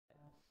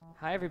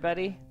Hi,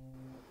 everybody.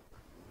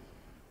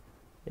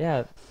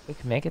 Yeah, we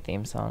could make a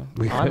theme song.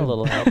 We on could. a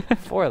little help,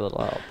 for a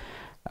little help.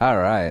 All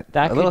right.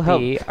 That a little could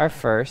be help. our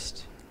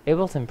first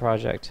Ableton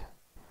project.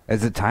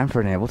 Is it time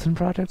for an Ableton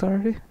project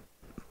already?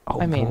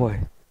 Oh, I mean, boy.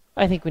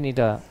 I think we need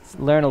to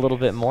learn a little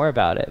bit more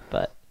about it,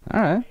 but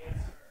All right.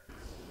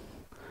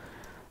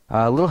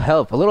 A little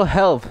help. A little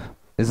help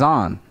is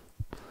on.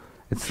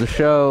 It's the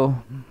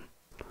show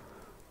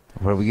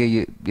where we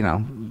get you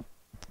know,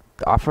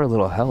 offer a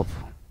little help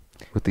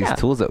with these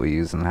tools that we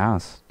use in the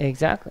house.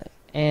 exactly.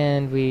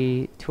 And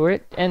we tour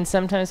it, and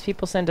sometimes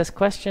people send us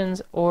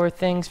questions or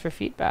things for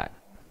feedback.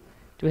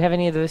 Do we have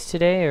any of those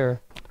today,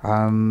 or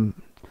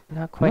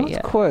not quite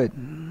yet? Not quite.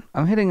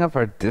 I'm hitting up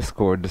our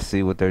Discord to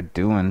see what they're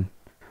doing.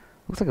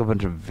 Looks like a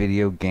bunch of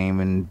video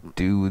gaming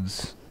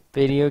dudes.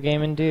 Video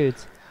gaming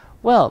dudes.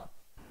 Well,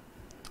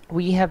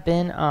 we have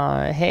been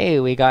hey,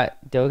 we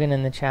got Dogan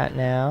in the chat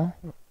now.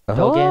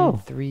 Dogan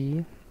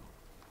 3.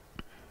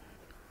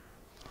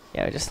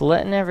 Yeah, just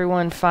letting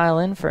everyone file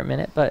in for a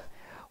minute, but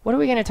what are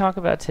we going to talk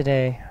about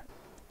today?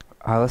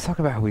 Let's talk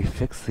about how we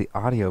fixed the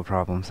audio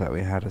problems that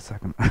we had a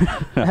second.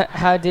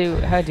 How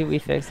do we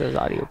fix those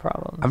audio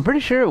problems? I'm pretty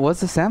sure it was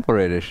the sample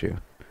rate issue.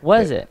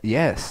 Was it?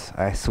 Yes,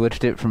 I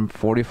switched it from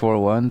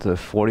 44.1 to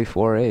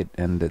 44.8,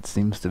 and it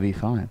seems to be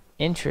fine.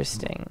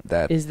 Interesting.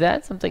 Is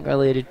that something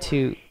related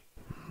to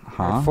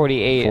 48?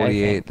 48, I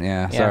think.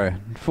 yeah, sorry.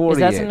 48. Is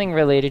that something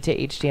related to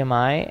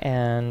HDMI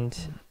and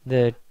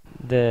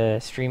the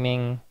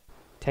streaming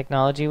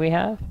technology we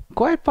have?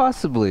 Quite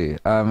possibly.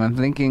 I'm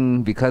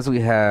thinking because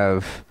we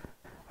have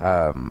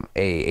a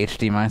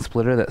HDMI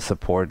splitter that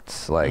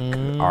supports like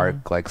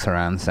ARC, like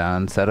surround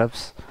sound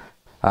setups,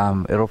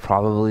 it'll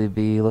probably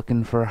be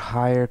looking for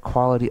higher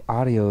quality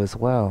audio as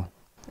well.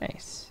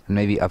 Nice. And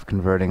maybe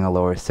upconverting a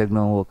lower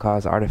signal will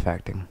cause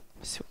artifacting.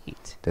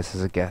 Sweet. This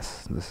is a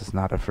guess. This is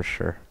not a for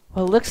sure.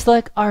 Well, it looks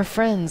like our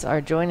friends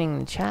are joining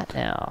the chat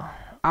now.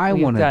 I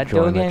want to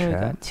join Dogan, the we've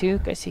chat. got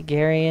Took, I see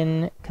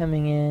Garion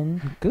coming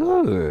in,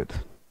 Good.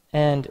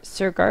 and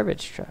Sir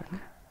Garbage Truck.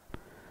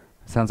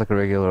 Sounds like a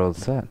regular old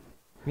set.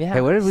 Yeah.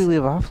 Hey, where did we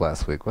leave off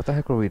last week? What the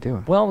heck were we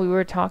doing? Well, we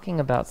were talking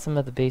about some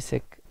of the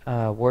basic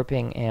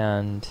warping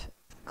and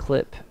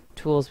clip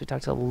tools. We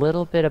talked a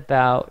little bit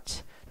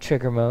about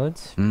trigger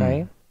modes,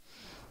 right?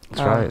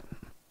 That's right.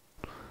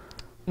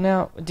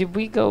 Now, did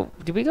we go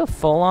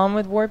full on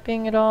with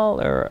warping at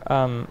all, or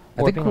I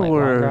think warping like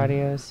longer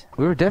audios?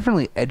 We were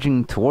definitely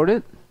edging toward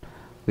it.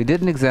 We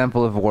did an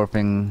example of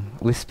warping.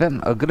 We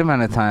spent a good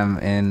amount of time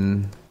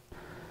in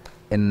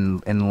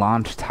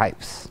launch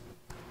types.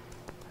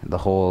 The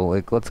whole,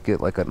 like, let's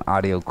get like an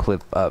audio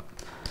clip up,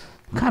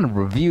 kind of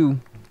review.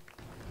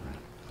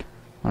 I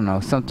don't know,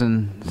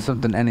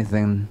 something,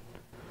 anything.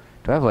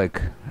 Do I have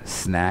like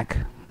snack?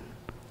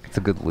 It's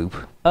a good loop.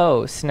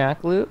 Oh,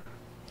 snack loop.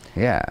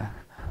 Yeah.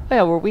 Oh,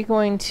 yeah, were we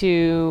going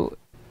to?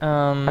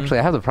 Actually,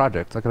 I have the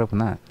project. I could open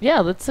that. Yeah,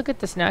 let's look at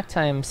the snack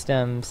time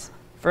stems.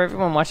 For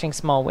everyone watching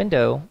Small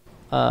Window,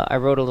 I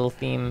wrote a little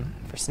theme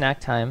for snack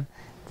time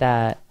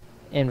that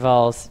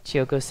involves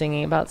Chiyoko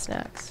singing about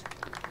snacks.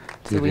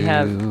 So we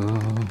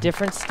have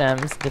different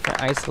stems,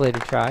 different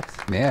isolated tracks.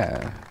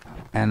 Yeah.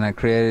 And I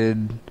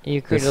created You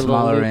a created a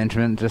small little loop,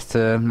 arrangement just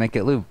to make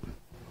it loop.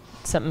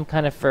 something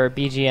kind of for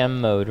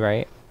BGM mode,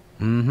 right?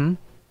 Mm-hmm.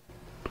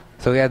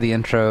 So we had the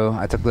intro.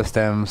 I took the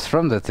stems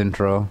from that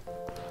intro.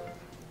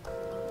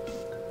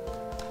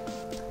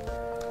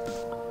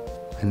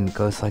 And it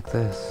goes like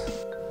this.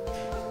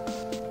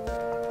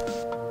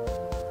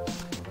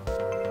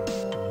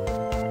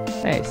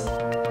 Nice.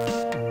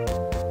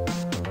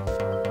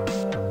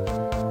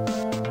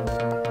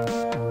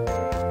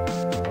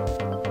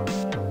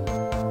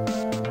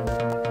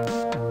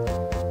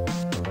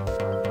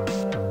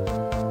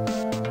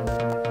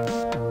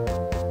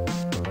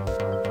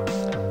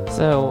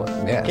 So,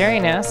 Yes.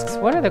 Garion asks,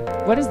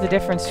 what is the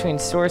difference between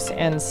source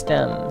and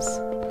stems?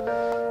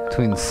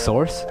 Between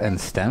source and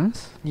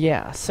stems?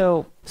 Yeah,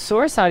 so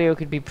source audio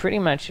could be pretty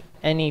much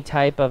any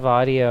type of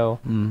audio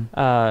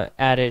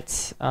at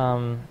its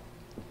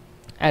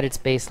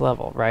base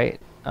level, right?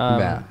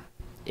 Yeah.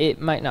 It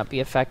might not be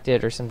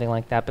affected or something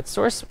like that, but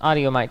source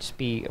audio might just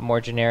be a more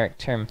generic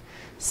term.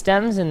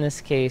 Stems in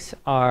this case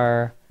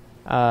are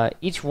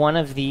each one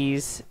of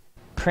these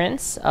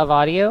prints of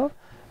audio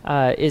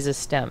is a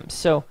stem.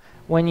 So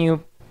when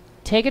you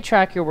take a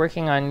track you're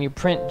working on, you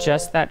print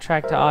just that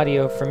track to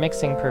audio for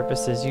mixing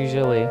purposes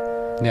usually.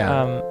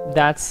 Yeah.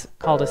 That's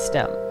called a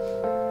stem.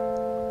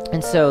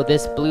 And so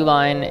this blue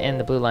line and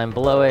the blue line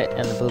below it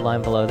and the blue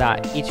line below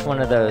that, each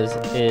one of those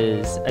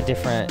is a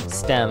different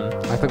stem.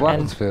 Like the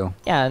Glockenspiel feel.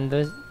 Yeah, and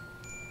those...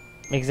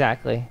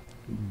 Exactly.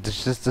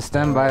 It's just a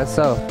stem by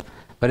itself.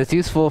 But it's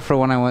useful for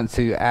when I want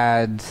to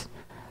add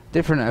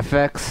different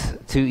effects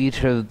to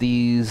each of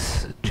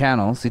these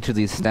channels, each of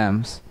these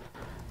stems,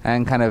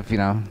 and kind of, you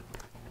know,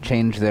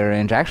 change their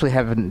range. I actually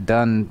haven't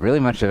done really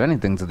much of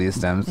anything to these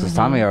stems because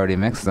Tommy already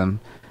mixed them.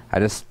 I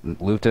just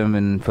looped them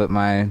and put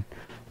my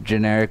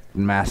generic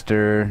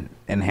master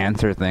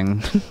enhancer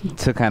thing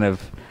to kind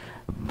of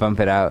bump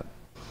it out.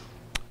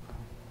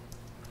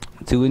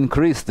 to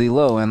increase the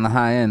low and the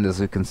high end, as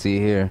we can see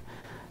here.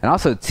 And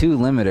also 2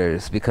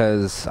 limiters,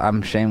 because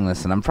I'm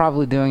shameless and I'm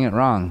probably doing it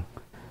wrong.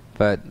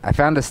 But I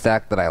found a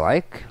stack that I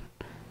like,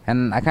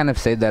 and I kind of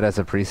saved that as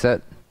a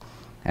preset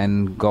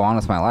and go on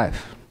with my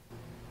life.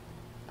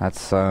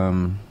 That's,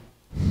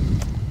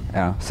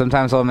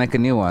 sometimes I'll make a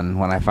new one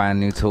when I find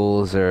new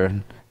tools or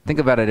think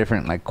about a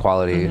different like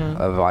quality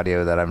of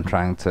audio that I'm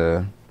trying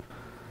to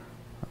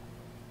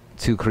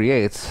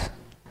create.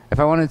 If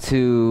I wanted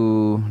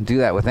to do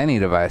that with any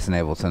device in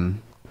Ableton,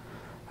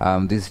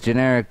 these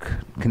generic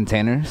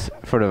containers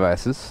for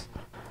devices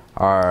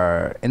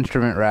are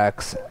instrument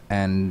racks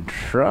and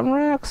drum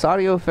racks,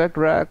 audio effect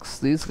racks,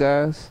 these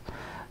guys.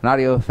 An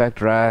audio effect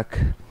rack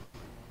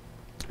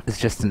is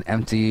just an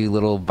empty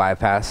little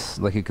bypass,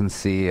 like you can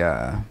see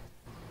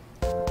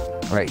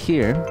right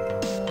here.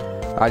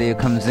 Audio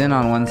comes in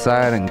on one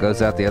side and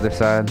goes out the other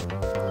side.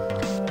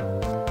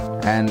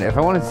 And if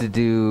I wanted to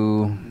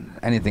do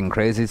anything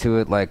crazy to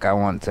it, like I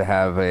want to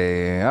have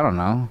a, I don't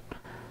know,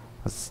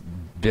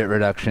 bit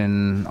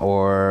reduction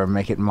or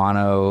make it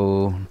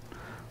mono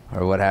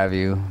or what have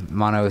you.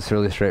 Mono is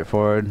really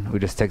straightforward. We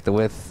just take the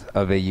width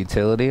of a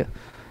utility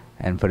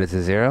and put it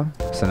to 0.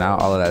 So now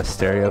all of that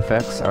stereo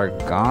effects are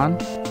gone,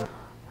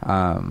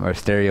 or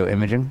stereo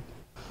imaging.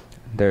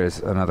 There's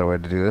another way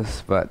to do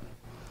this, but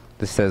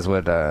this says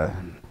what, I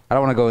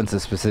don't want to go into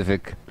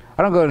specific,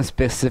 I don't go into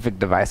specific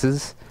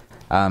devices,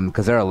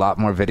 because there are a lot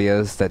more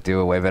videos that do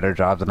a way better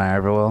job than I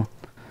ever will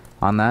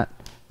on that.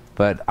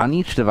 But on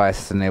each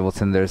device in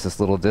Ableton, there's this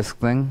little disk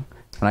thing.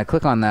 When I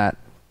click on that,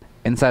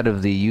 inside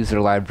of the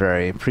user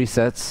library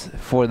presets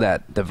for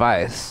that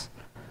device,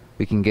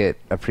 we can get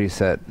a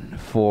preset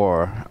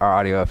for our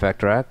audio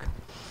effect rack.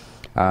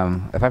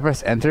 If I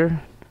press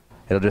enter,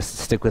 it'll just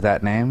stick with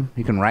that name.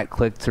 You can right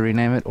click to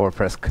rename it or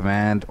press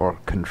Command or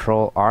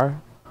Control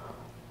R,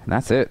 and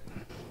that's it.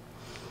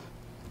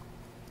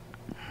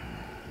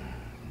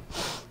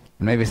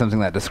 Maybe something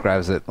that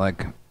describes it,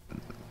 like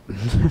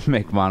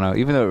make mono,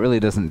 even though it really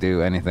doesn't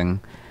do anything.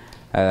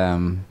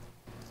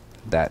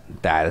 That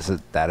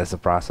is a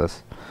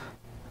process.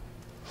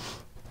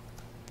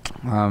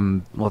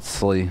 Let's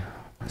see.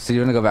 So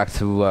you want to go back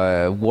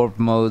to warp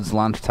modes,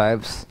 launch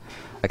types.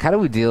 Like, how do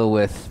we deal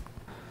with?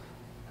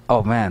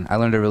 Oh man, I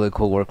learned a really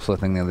cool workflow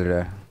thing the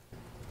other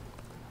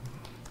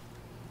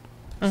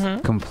day.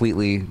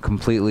 Completely.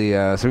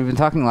 So we've been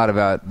talking a lot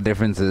about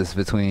differences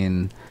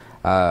between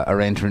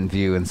arrangement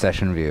view and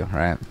session view,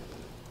 right?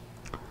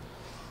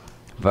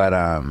 But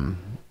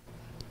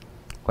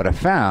what I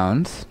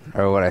found,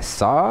 or what I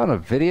saw in a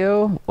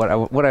video, what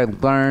I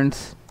learned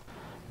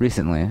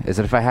recently is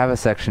that if I have a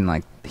section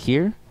like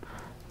here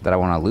that I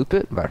want to loop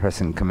it by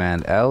pressing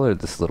Command L, or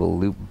this little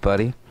loop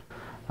buddy,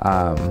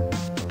 I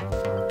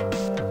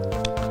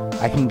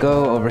can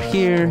go over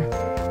here,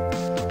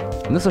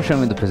 and this will show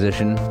me the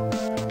position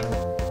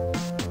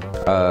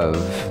of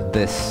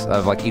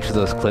like each of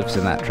those clips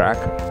in that track.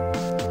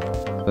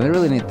 But the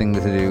really neat thing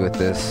to do with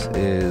this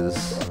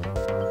is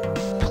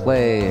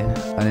play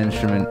an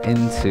instrument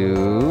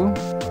into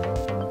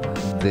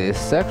this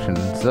section.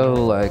 So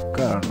like,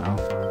 I don't know,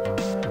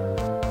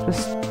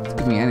 just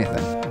give me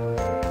anything.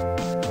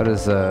 What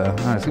is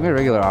just give me a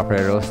regular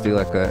operator. Let's do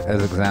like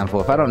as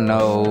example. If I don't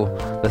know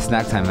the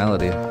snack time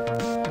melody,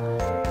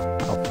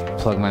 I'll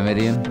plug my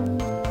MIDI in.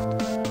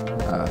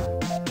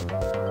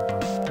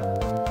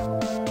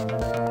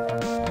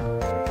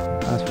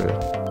 That's pretty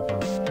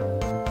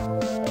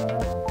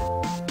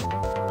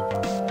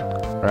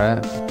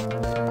right.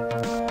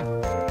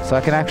 So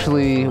I can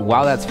actually,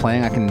 while that's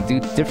playing, I can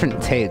do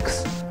different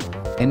takes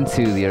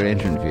into the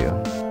arrangement view.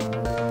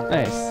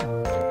 Nice.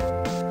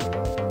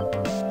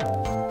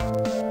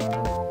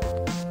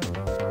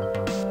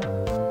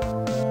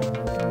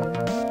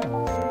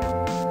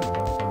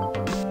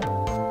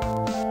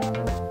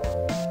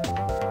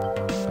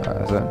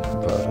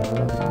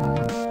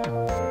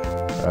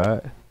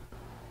 Right.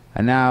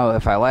 And now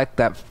if I like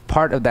that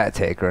part of that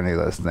take or any of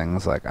those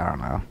things, like, I don't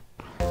know,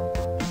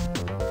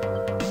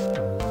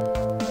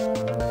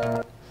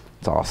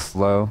 it's all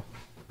slow,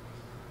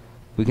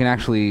 we can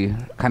actually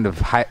kind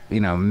of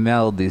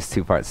meld these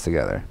two parts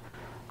together.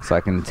 So I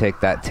can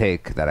take that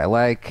take that I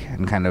like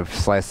and kind of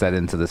slice that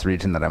into this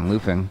region that I'm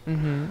looping.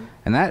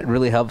 And that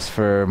really helps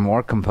for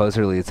more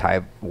composerly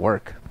type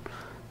work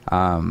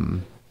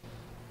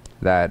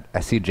that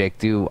I see Jake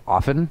do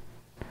often,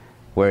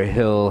 where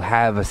he'll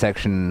have a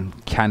section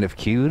kind of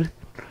queued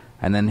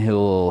and then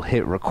he'll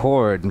hit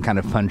record and kind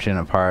of punch in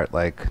a part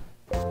like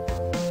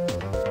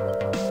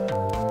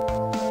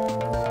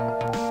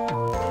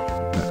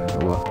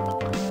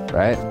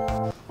right?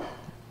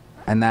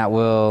 And that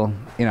will,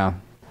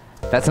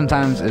 that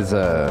sometimes is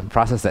a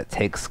process that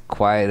takes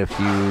quite a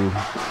few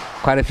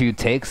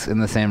takes in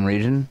the same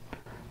region,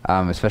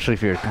 especially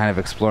if you're kind of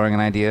exploring an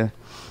idea.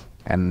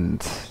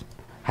 And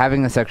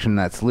having a section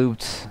that's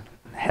looped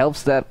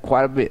helps that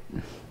quite a bit.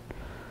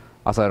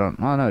 Also, I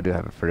do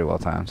have it pretty well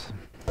timed.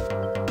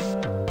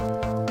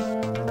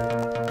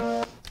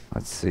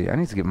 Let's see, I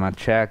need to get my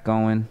chat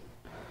going.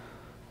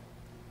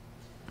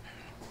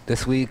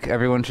 This week,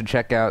 everyone should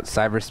check out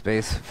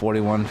Cyberspace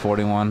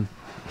 4141.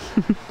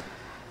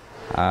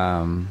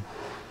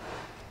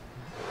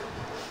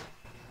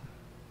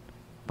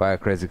 By a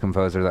crazy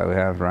composer that we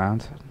have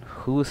around.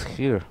 Who's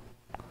here?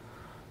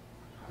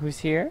 Who's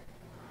here?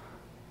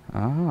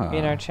 Ah.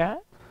 In our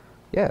chat?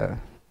 Yeah.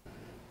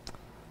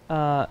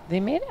 They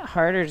made it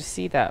harder to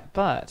see that,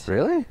 but...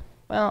 Really?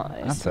 Well,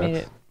 it just made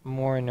sucks. it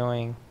more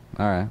annoying.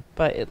 Alright.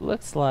 But it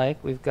looks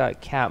like we've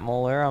got Cat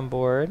Moeller on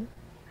board.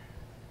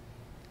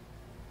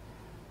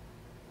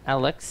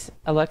 Alexi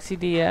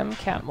DM,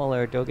 Cat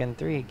Moeller, Dogen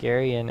 3,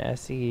 Gary and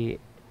SE,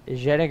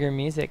 Jediger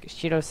Music,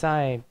 Shido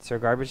Sai, Sir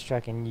Garbage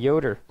Truck, and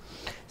Yoder.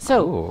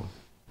 So, Cool.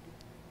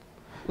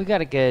 we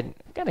got a good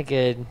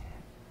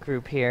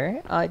group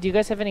here. Do you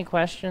guys have any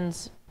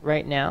questions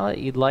right now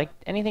that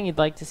anything you'd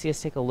like to see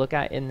us take a look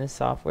at in this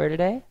software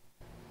today?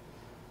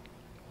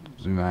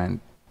 Do you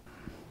mind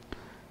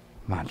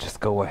just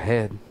go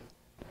ahead?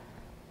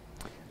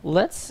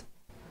 Let's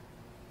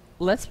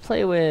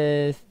play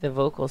with the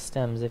vocal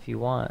stems if you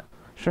want.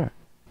 Sure.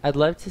 I'd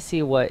love to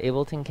see what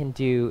Ableton can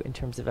do in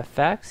terms of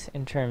effects,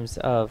 in terms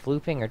of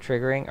looping or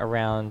triggering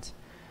around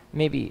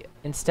maybe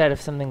instead of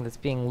something that's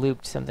being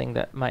looped, something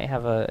that might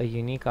have a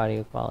unique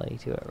audio quality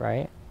to it,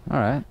 right?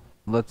 Alright.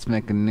 Let's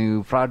make a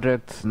new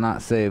project,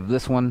 not save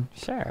this one.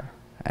 Sure.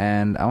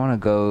 And I want to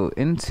go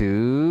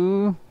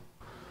into...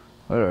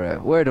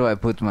 Where do I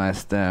put my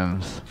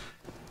stems?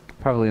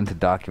 Probably into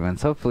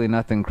documents. Hopefully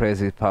nothing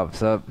crazy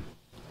pops up.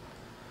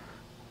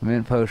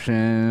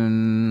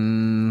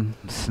 MintPotion,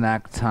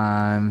 snack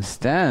time,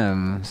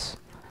 stems.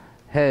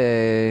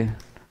 Hey.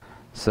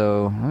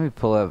 So let me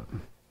pull up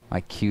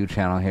my Q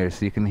channel here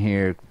so you can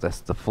hear.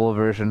 That's the full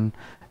version.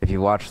 If you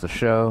watch the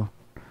show,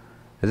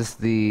 is this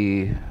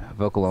the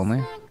vocal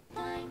only?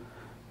 Oh,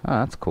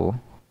 that's cool.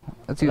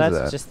 Let's use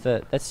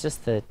that. That's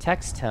just the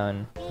text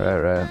tone.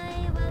 Right.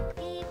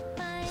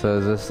 So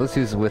let's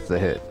use with the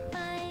hit.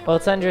 Well,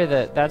 it's under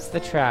that's the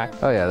track.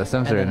 Oh yeah, the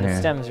stems and are in then here.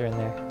 the stems are in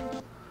there.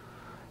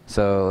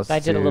 So I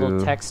did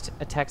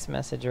a text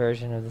message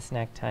version of the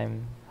snack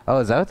time. Oh,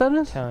 is that what that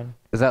is? Tone.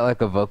 Is that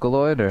like a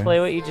Vocaloid or? Play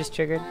what you just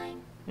triggered.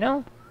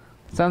 No.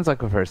 Sounds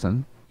like a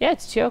person. Yeah,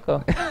 it's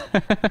Chiyoko.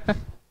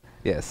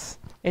 Yes.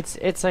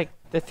 It's like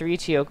the 3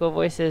 Chiyoko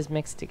voices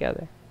mixed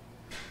together.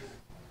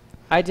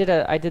 I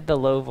did the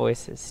low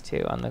voices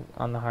too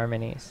on the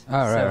harmonies.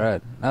 Oh,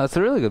 right. Oh, it's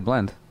a really good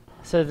blend.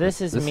 So this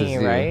is me,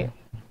 right?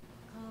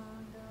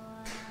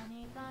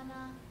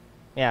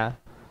 Yeah.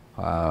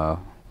 Wow.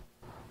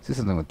 Let's do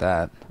something with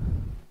that.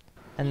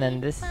 And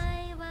then this.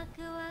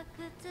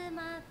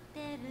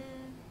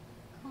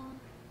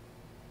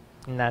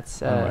 And that's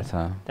One more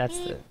time. that's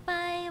the.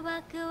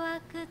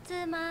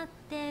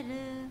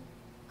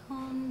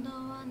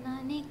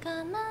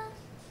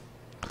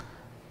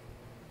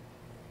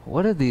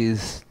 What do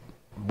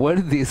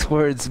these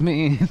words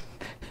mean?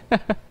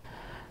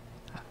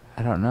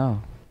 I don't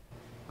know.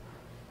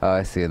 Oh,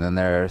 I see. And then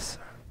there's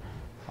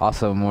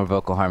also more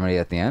vocal harmony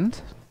at the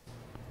end.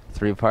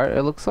 3-part,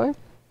 it looks like.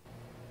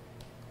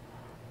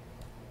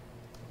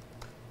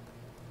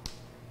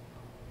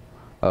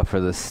 Oh,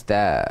 for the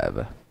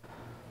stab.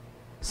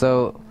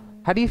 So,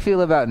 how do you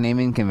feel about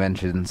naming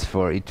conventions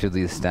for each of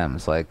these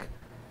stems? Like,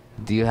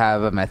 do you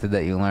have a method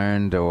that you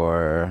learned,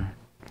 or?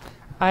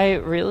 I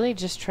really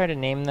just try to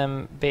name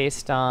them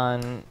based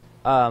on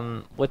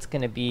what's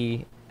going to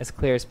be as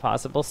clear as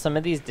possible. Some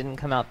of these didn't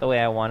come out the way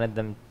I wanted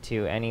them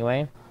to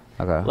anyway.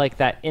 Okay. Like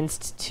that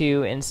inst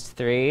 2, inst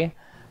 3.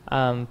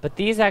 But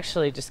these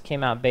actually just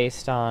came out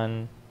based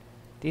on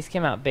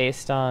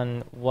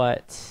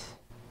what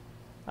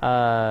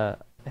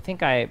I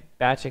think I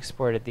batch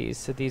exported these,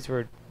 so these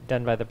were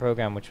done by the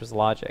program, which was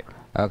Logic.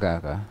 Okay.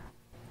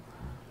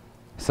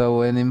 So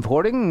when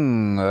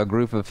importing a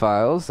group of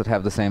files that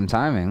have the same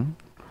timing,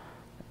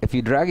 if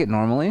you drag it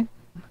normally,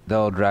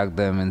 they'll drag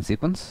them in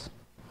sequence.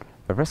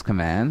 If I press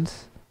Command,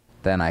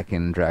 then I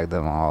can drag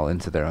them all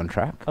into their own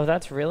track. Oh,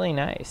 that's really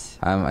nice.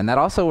 And that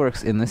also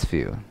works in this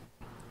view.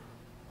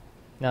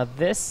 Now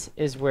this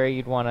is where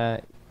you'd want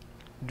to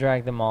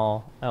drag them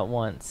all at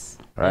once.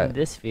 Right. In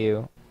this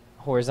view,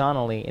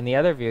 horizontally. In the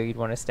other view, you'd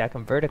want to stack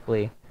them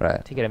vertically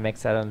to get a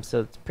mix out of them.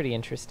 So it's pretty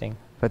interesting.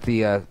 But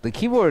the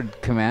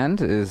keyboard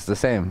command is the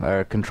same.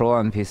 Or Control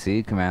on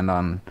PC, Command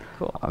on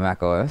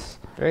Mac OS.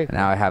 Very cool.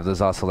 Now I have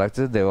those all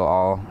selected. They will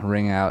all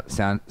ring out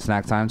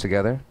snack time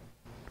together,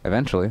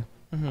 eventually.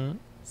 Mm-hmm.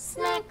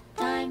 Snack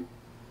time.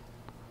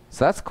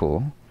 So that's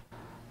cool.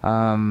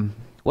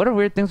 What are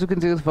weird things we can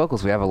do with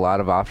vocals? We have a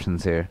lot of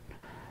options here.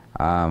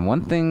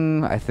 One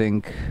thing I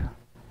think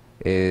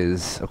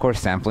is, of course,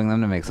 sampling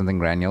them to make something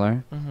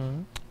granular.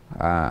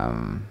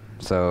 Mm-hmm.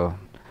 So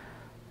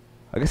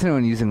I guess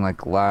anyone using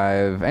like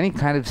live, any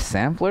kind of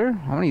sampler,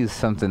 I'm going to use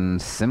something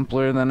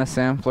simpler than a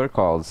sampler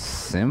called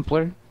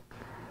Simpler.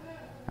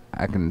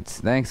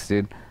 Thanks,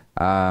 dude.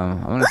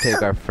 I'm going to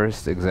take our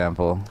first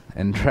example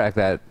and drag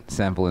that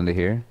sample into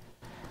here.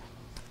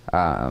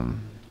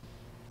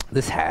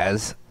 This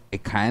has a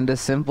kind of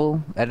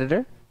simple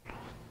editor.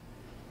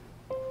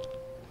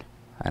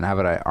 And how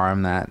about I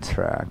arm that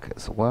track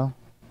as well?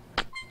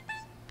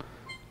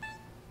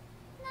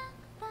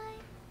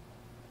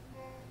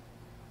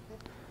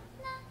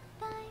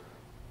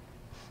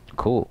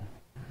 Cool.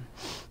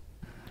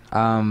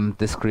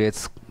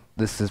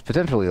 This is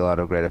potentially a lot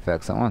of great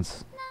effects at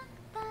once.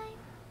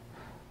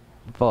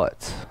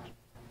 But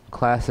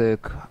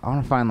classic, I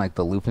want to find like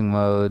the looping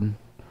mode.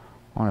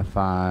 I want to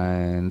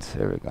find,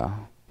 there we go,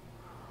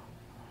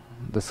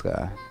 this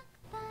guy.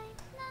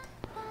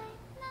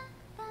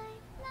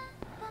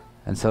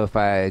 And so if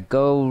I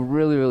go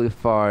really, really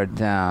far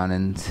down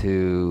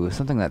into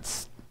something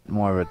that's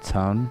more of a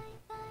tone,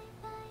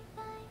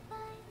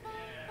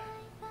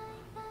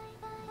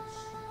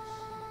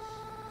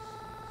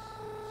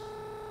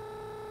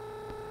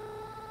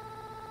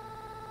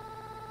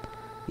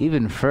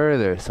 even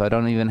further, so I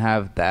don't even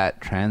have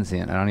that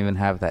transient, I don't even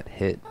have that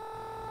hit.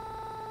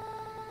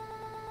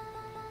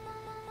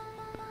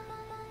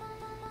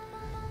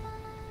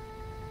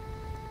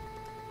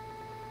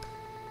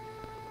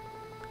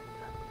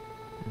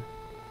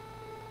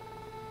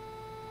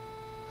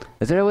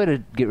 Is there a way to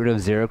get rid of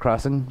zero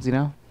crossings, you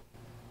know?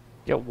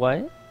 Get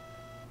what?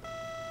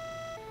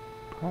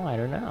 Oh, I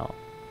don't know.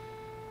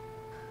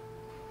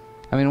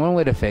 I mean, one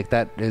way to fake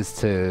that is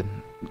to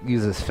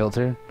use this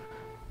filter.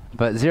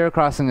 But zero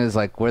crossing is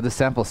like where the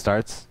sample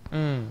starts,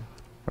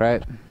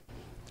 right?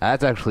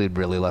 That's actually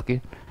really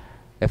lucky.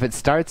 If it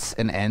starts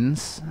and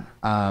ends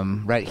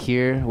right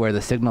here where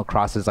the signal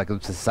crosses, like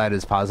the side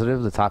is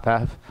positive, the top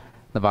half,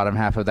 the bottom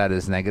half of that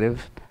is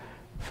negative.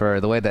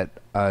 For the way that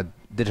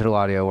digital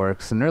audio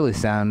works, and really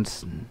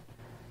sounds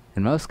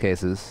in most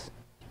cases.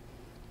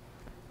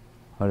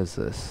 What is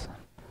this?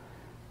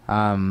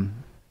 Or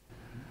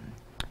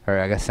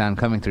I guess sound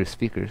coming through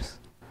speakers.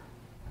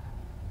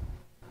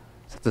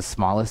 Is that the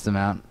smallest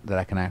amount that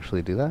I can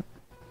actually do that?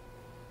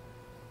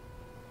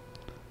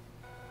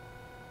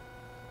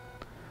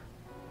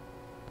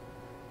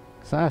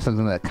 So I have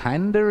something that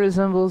kind of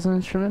resembles an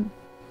instrument.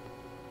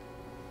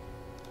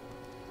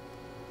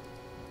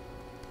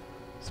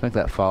 Let's make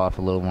that fall off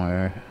a little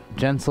more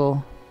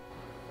gentle.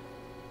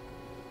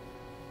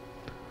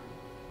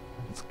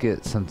 Let's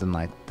get something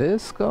like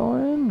this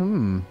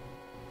going.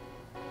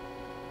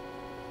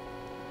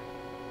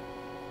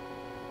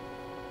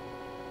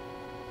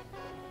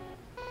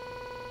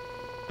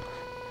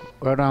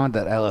 Where do I want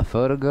that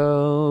LFO to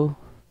go?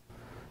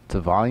 To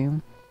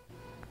volume?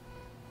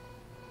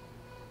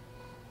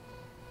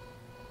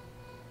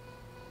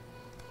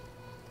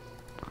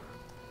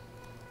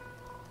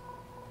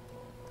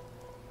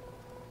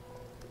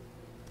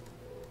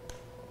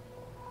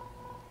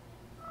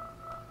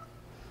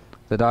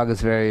 The dog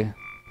is very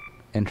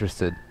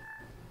interested.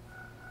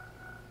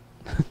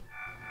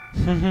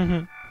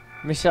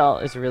 Michelle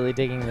is really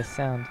digging this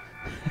sound.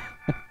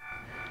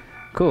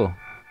 Cool.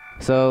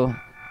 So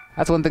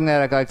that's one thing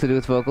that I like to do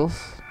with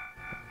vocals,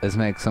 is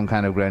make some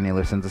kind of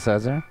granular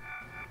synthesizer.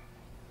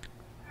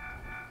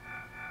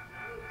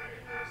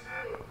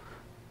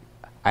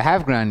 I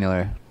have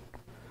granular.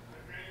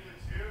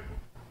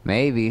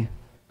 Maybe.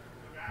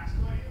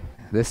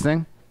 This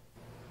thing?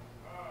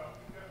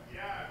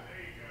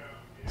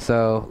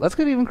 So let's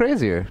get even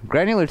crazier.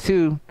 Granular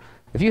 2,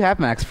 if you have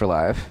Max for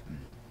Live,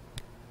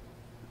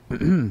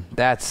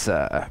 that's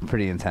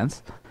pretty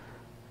intense.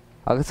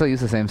 I'll still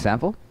use the same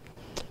sample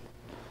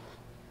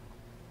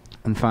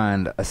and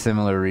find a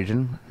similar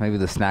region, maybe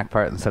the snack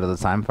part instead of the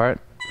time part.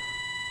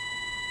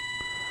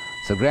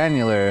 So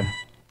granular,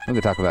 we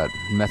could talk about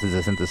methods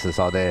of synthesis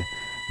all day,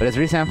 but it's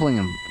resampling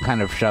and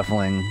kind of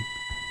shuffling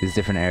these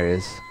different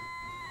areas.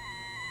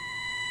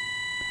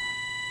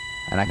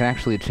 And I can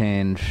actually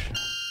change.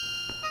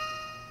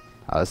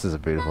 Oh, this is a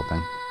beautiful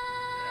thing.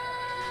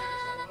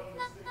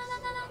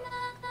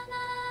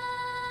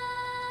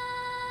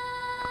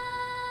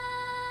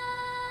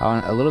 I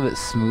want a little bit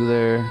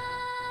smoother,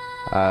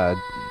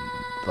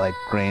 like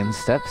grain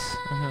steps.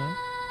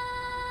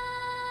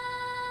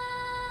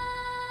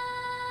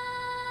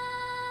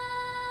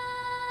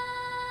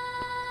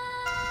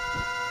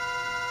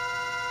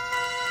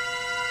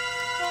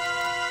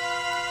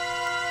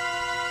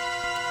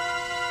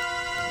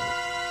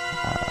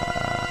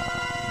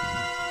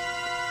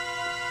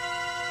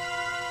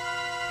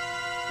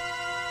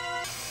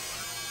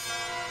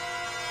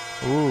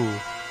 Ooh.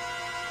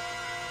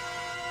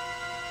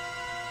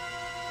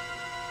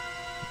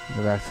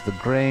 Go back to the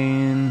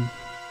grain.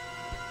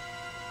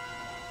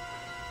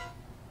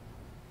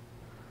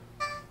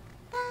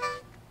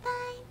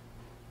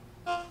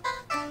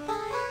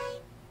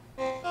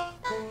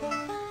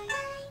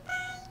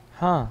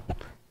 Huh.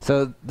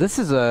 So this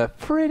is a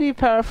pretty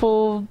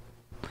powerful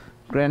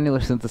granular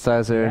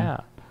synthesizer.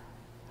 Yeah.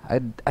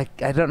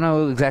 I don't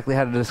know exactly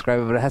how to describe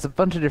it, but it has a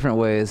bunch of different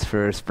ways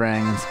for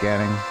spraying and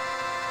scanning.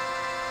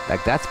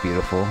 Like, that's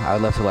beautiful. I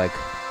would love to like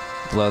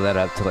blow that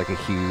up to like a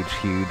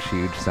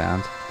huge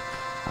sound.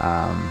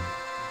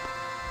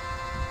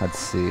 Let's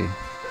see.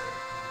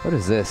 What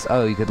is this?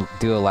 Oh, you could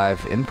do a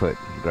live input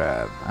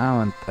grab.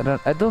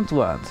 I don't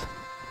want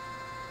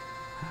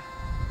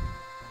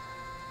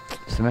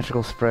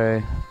symmetrical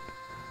spray.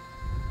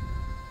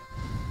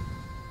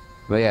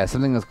 But yeah,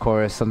 something with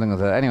chorus, something with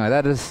that. Anyway,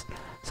 so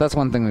that's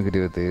one thing we could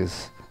do with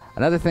these.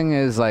 Another thing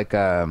is like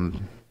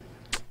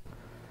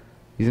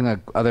using like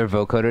other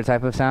vocoder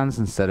type of sounds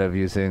instead of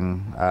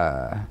using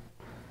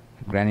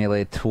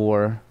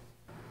granulator.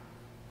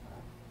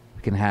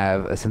 We can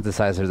have a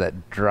synthesizer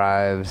that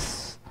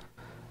drives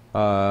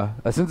a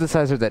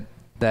synthesizer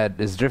that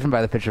is driven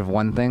by the pitch of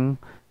one thing,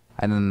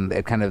 and then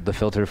it kind of the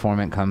filter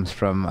formant comes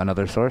from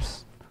another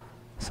source.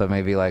 So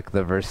maybe like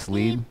the verse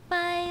lead.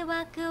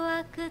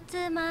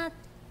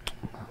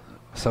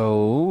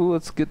 So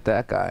let's get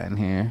that guy in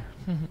here.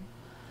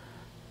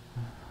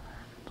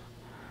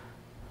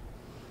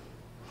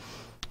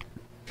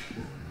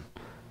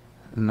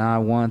 And I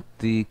want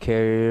the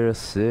carrier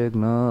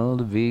signal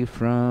to be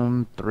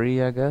from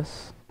 3, I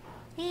guess.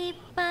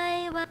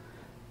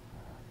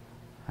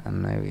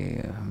 And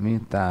maybe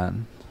mute that.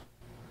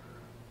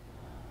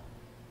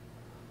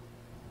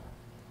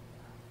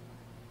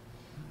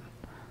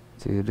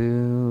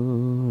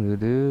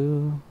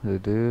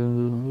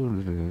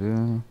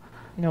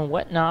 Now,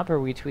 what knob are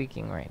we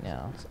tweaking right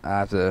now I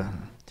have to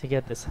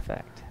get this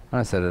effect? I'm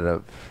gonna set it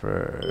up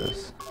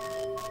first.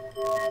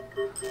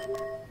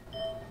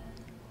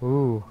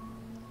 Ooh.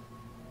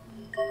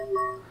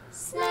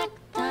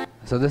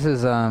 So this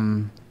is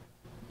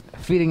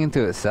feeding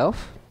into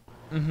itself.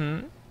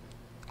 Mm-hmm.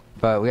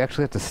 But we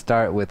actually have to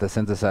start with a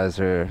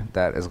synthesizer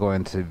that is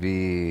going to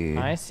be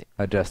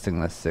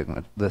adjusting this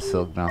signal.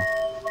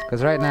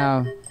 Because right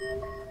now,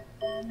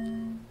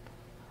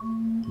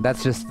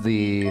 that's just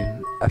the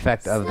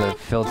effect of the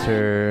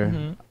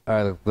filter,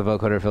 or the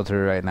vocoder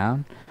filter right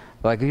now.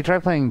 But like if you try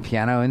playing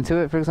piano into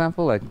it, for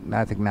example, like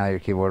I think now your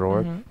keyboard will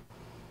work.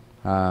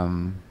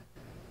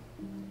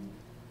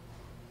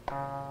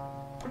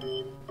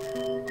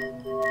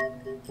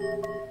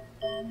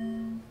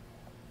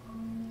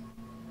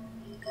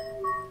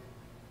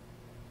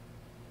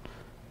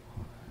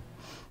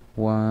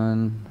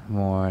 One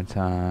more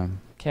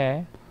time.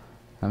 Okay.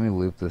 Let me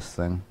loop this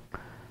thing.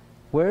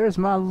 Where's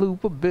my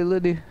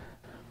loopability?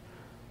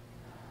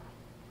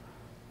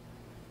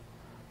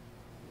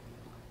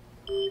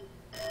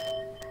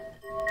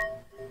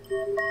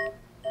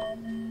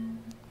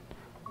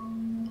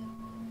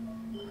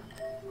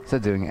 Is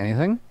that doing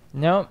anything?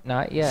 Nope,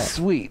 not yet.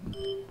 Sweet.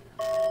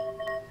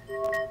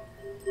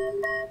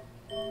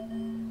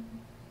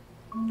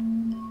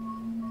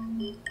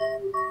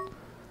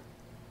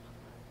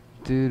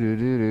 Do do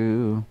do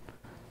do.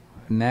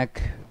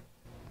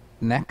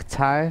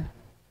 Necktie.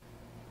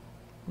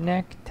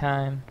 Neck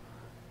time.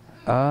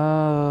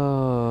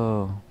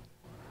 Oh,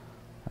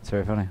 that's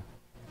very funny.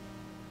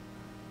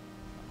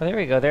 Oh, there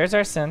we go. There's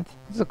our synth.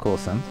 This is a cool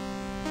synth.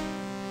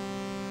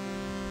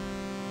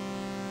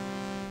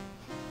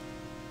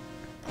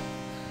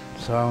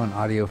 So I want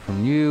audio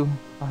from you.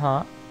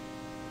 Uh-huh.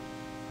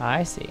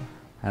 I see.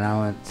 And I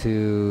want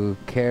to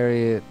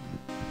carry it.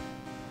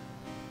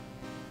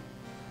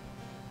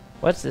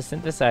 What's the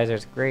synthesizer?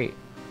 It's great.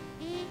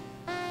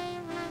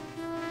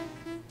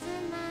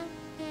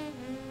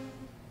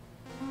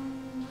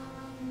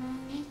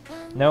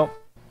 Nope.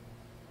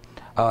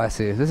 Oh, I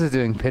see. This is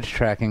doing pitch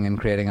tracking and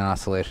creating an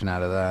oscillation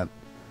out of that.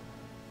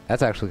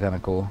 That's actually kind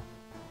of cool.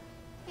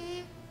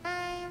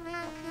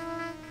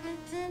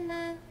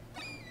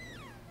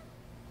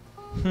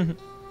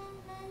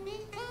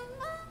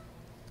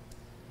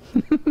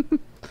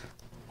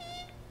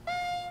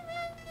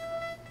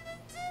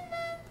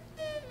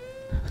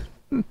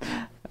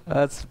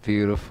 That's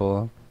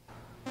beautiful.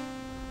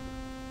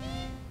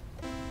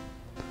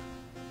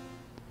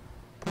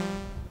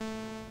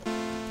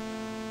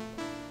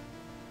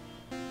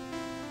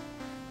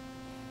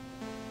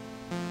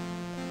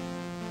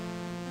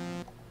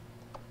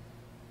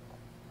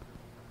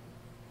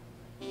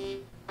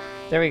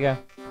 There we go.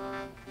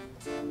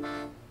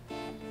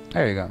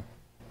 There you go.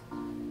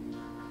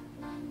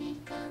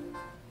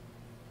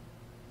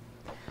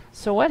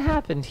 So what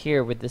happened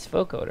here with this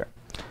vocoder?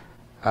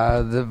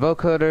 The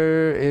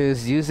vocoder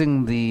is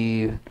using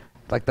the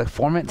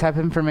formant type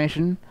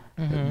information,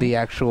 the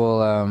actual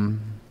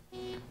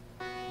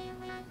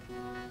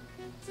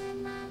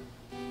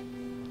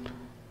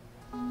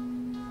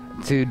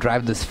to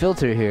drive this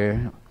filter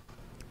here.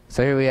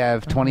 So here we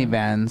have 20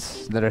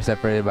 bands that are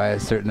separated by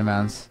certain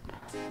amounts,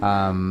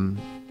 and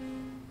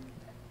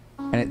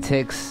it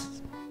takes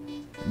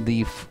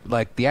the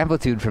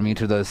amplitude from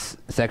each of those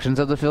sections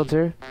of the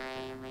filter,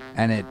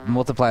 and it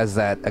multiplies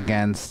that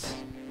against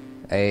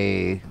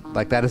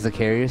that is the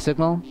carrier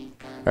signal,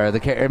 or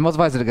it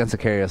multiplies it against the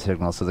carrier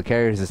signal. So the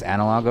carrier is this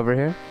analog over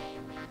here,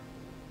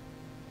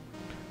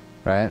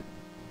 right?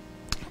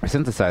 Or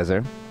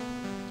synthesizer.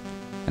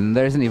 And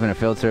there isn't even a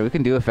filter. We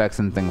can do effects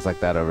and things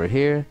like that over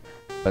here,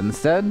 but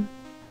instead,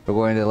 we're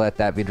going to let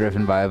that be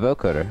driven by a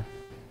vocoder.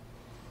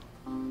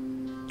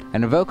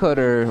 And a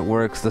vocoder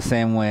works the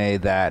same way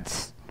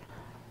that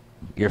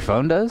your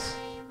phone does.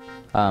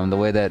 The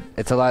way that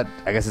it's a lot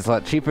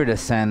cheaper to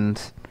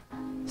send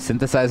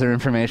synthesizer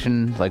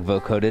information, like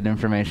vocoded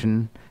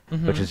information,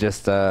 which is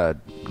just a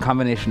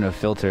combination of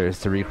filters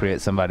to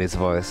recreate somebody's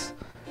voice,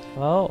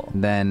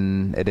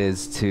 than it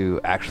is to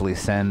actually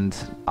send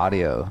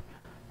audio.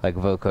 Like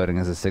vocoding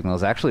as a signal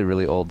is actually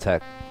really old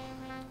tech.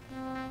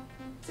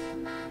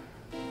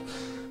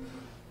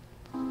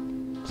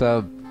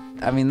 So,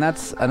 I mean,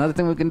 that's another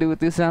thing we can do with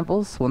these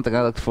samples. One thing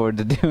I look forward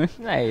to doing.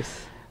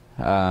 Nice.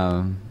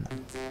 And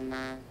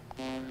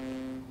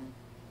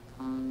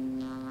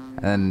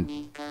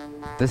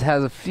this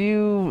has a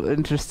few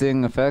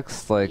interesting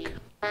effects, like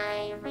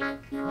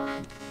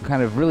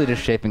kind of really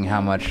just shaping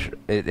how much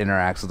it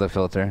interacts with the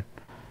filter.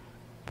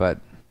 But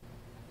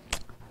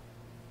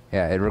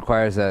yeah, it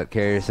requires that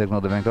carrier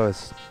signal to make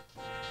noise.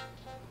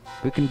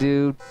 We can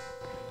do,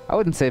 I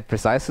wouldn't say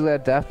precisely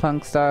that Daft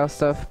Punk style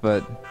stuff,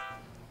 but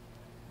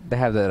they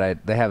have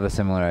that. They have a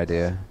similar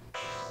idea.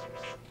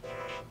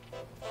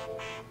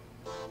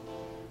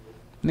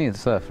 Neat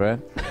stuff,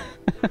 right?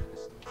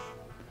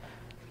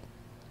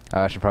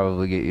 I should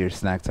probably get your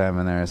snack time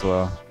in there as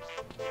well.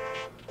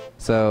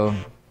 So,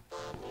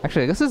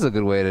 actually, I guess this is a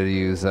good way to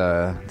use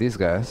these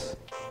guys.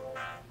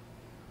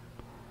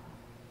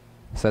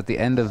 So at the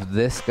end of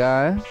this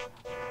guy,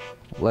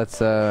 let's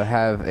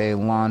have a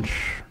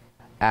launch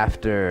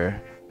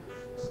after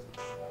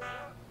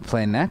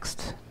play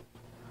next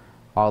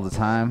all the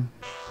time.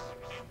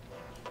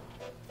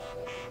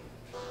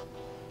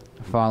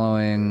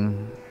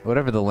 Following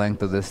whatever the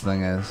length of this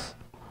thing is.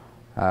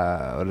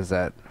 What is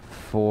that?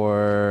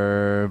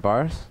 4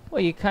 bars?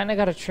 Well, you kind of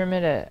got to trim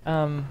it at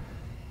Oh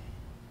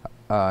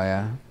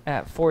yeah.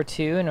 at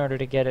 4/2 in order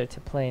to get it to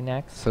play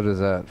next. So does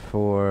that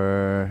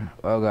for?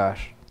 Oh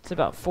gosh. It's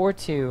about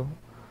 4/2.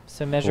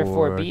 So measure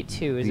 4 beat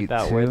 2 is beat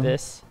about where 2.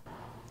 this.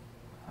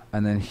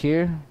 And then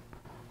here,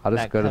 I'll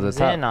just that go to the comes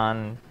top. in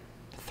on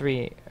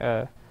 3.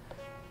 1,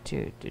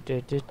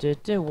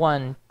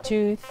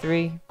 2,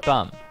 3,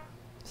 bum.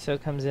 So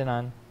it comes in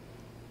on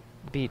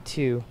beat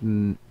 2.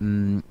 3.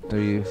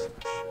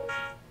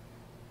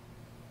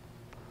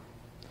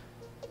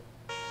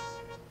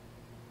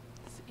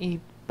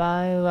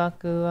 Ippai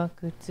waku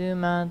waku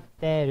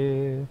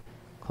tsumatte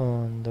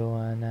kondo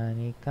wa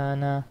nani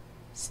kana?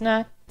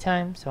 Snack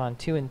time. So on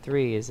 2 and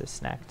 3 is a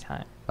snack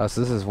time. Oh, so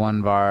this is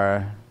 1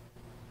 bar.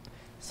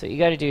 So what you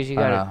gotta do is you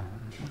gotta.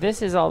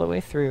 This is all the way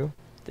through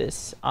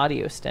this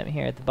audio stem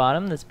here at the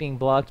bottom that's being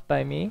blocked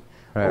by me.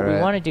 Right, what we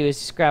right. want to do is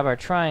just grab our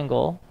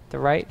triangle, the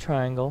right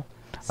triangle,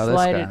 Oh, this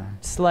guy.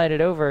 slide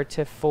it over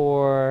to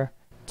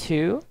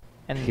 4/2,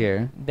 and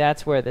Here.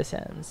 that's where this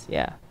ends.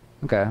 Yeah.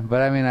 Okay,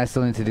 but I mean, I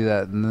still need to do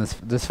that. And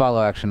this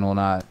follow action will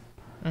not.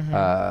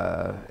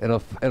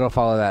 It'll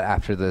follow that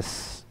after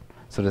this.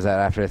 So does that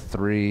after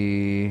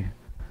 3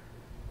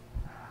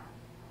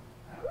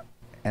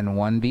 and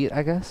 1 beat,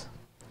 I guess?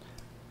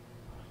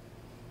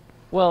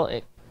 Well,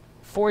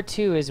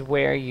 4/2 is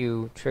where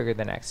you trigger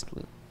the next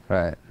loop.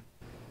 Right.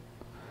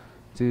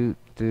 Do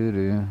do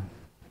do.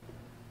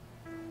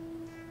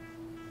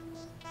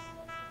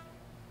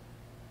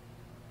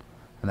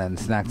 And then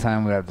snack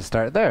time would have to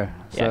start there.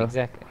 Yeah, So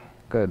exactly.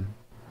 good.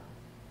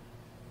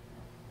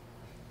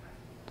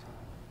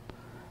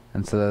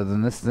 And so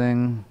then this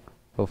thing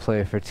will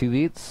play for 2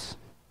 beats.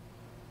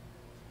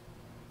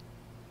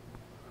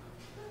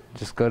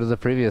 Just go to the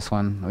previous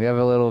one. We have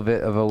a little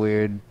bit of a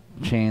weird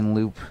chain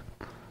loop.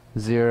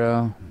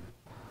 0.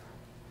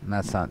 And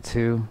that's not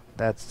 2.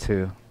 That's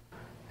 2.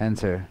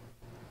 Enter.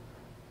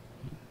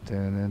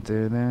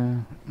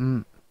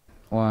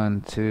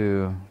 1,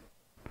 2.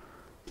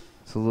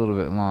 It's a little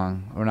bit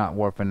long. We're not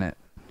warping it.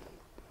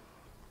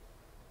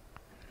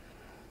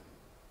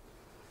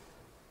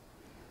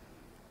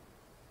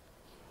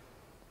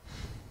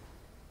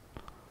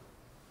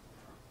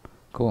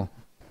 Cool.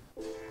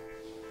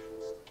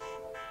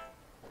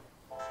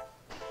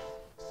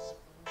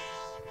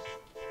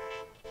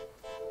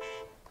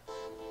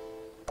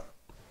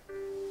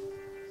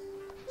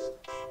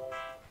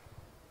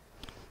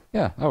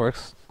 Yeah, that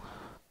works.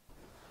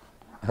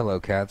 Hello,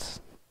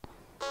 cats.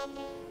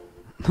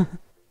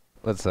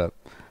 What's up?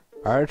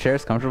 Are our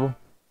chairs comfortable?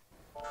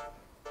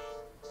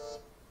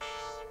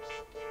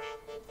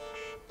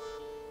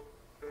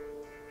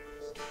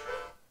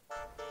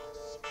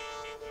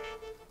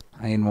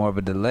 I need more of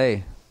a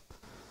delay.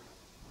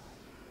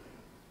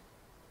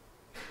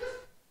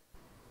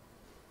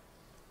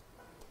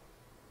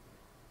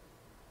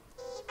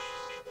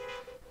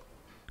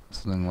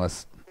 Something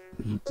less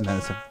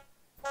menacing.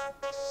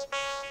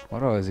 Why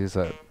do I always use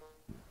that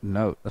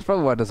note? That's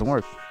probably why it doesn't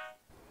work.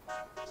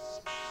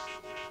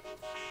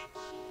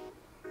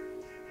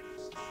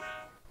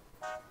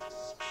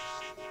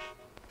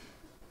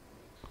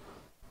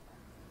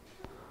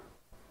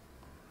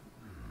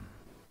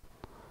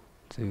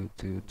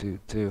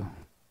 Two.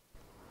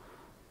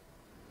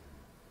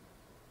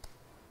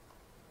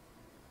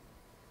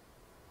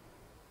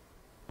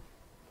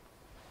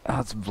 Oh,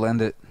 let's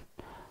blend it.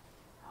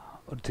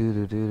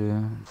 Do.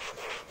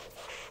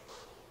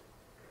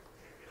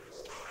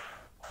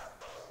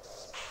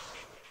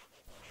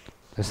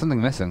 There's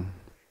something missing.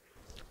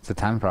 It's a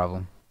time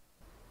problem.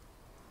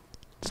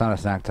 It's not a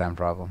snack time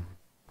problem.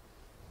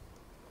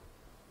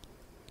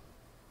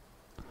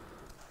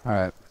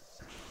 Alright.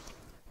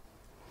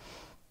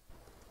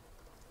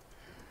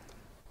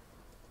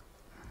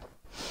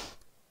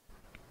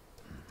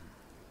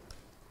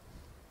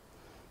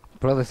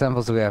 What other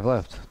samples do we have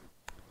left?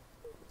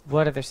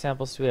 What other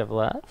samples do we have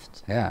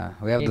left? Yeah,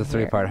 we have In the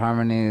here. 3-part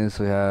harmonies.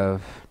 We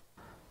have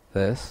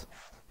this,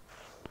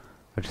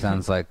 which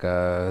sounds like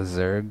a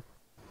Zerg.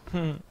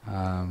 Well,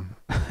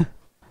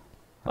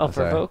 oh, for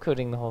sorry.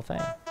 vocoding the whole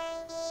thing.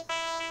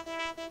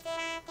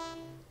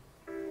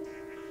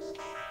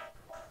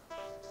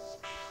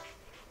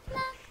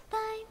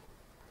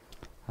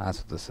 That's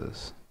what this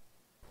is.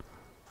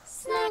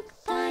 Snack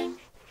time.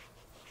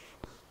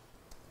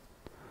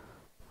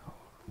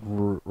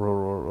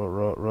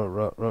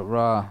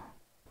 Raw.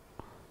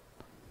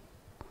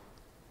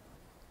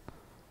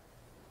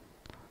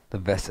 The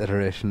best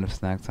iteration of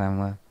snack time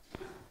left.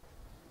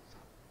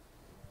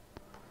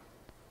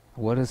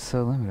 What is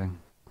so limiting?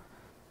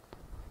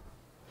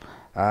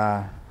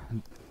 I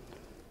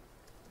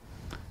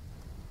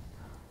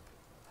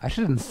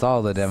should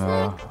install the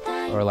demo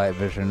or Light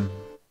Vision.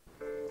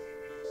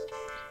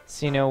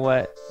 So you know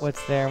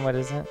what's there and what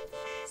isn't?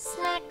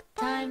 Snack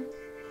time.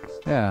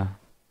 Yeah.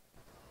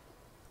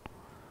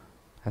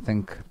 I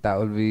think that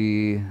would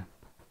be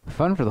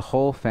fun for the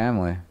whole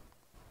family.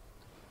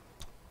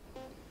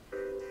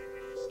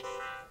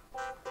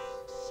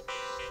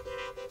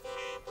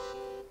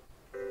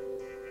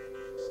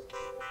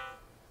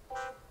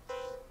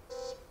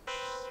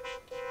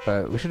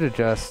 But we should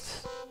adjust.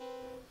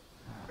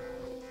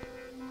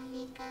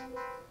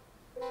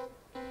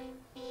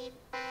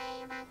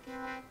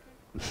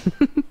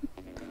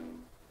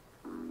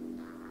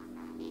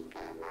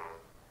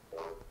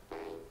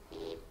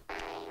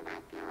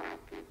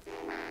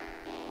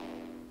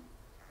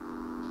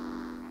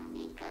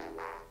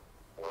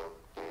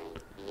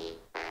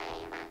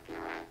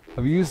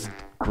 I've used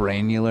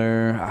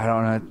granular. I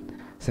don't know.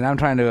 See, now I'm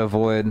trying to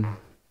avoid.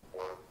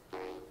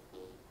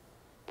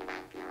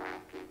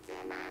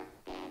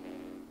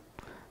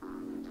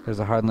 There's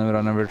a hard limit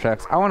on number of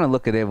tracks. I want to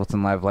look at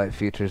Ableton Live Light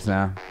features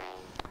now.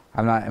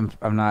 I'm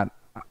not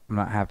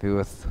happy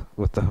with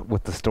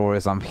the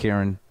stories I'm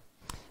hearing.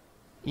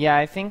 Yeah,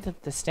 I think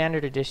that the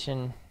standard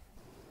edition,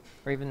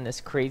 or even this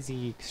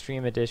crazy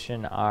extreme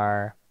edition,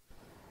 are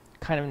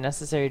kind of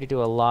necessary to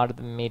do a lot of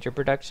the major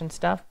production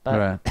stuff. But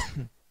Right.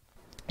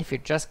 if you're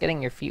just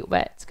getting your feet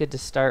wet, it's good to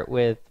start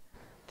with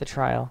the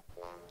trial.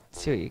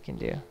 See what you can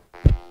do.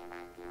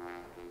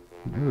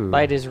 Ooh.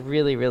 Light is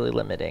really, really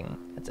limiting.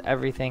 It's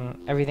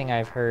everything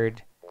I've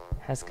heard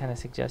has kind of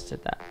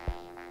suggested that.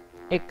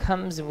 It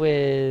comes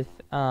with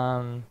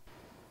a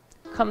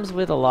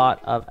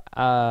lot of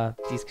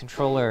these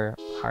controller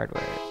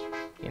hardware,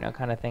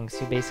 kind of things.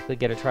 You basically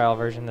get a trial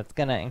version that's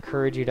gonna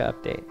encourage you to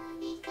update.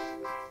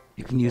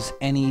 You can use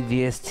any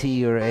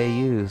VST or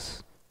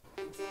AUs.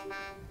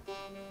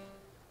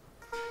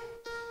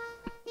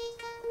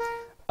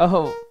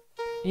 Oh,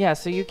 yeah.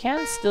 So you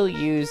can still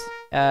use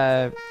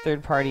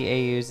third-party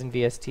AUs and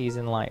VSTs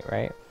in Light,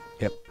 right?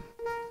 Yep.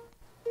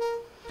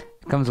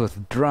 It comes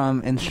with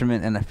drum,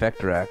 instrument, and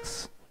effect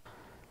racks,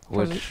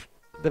 which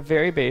The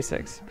very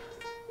basics.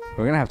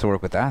 we're gonna have to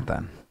work with that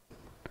then.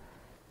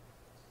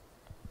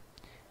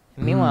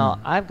 Meanwhile,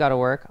 I've got to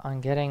work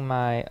on getting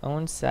my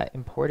own set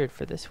imported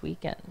for this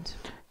weekend.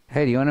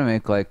 Hey, do you want to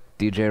make like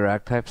DJ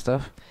rack type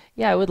stuff?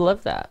 Yeah, I would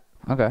love that.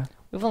 Okay,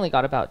 We've only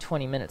got about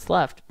 20 minutes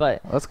left,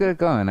 but let's get it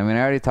going. I mean,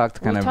 I already talked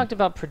we've kind talked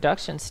about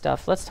production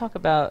stuff. Let's talk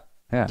about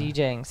yeah.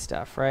 DJing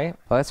stuff, right?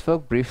 Well, I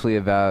spoke briefly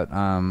about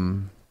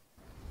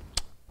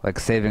like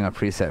saving a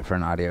preset for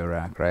an audio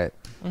rack, right?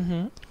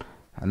 Mm-hmm.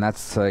 And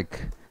that's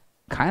like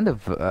kind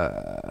of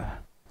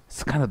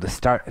it's kind of the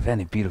start of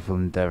any beautiful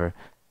endeavor.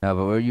 No,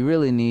 but where you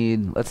really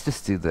need, let's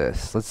just do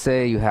this. Let's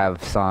say you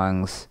have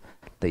songs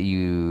that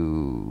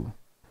you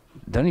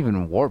don't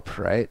even warp,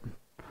 right?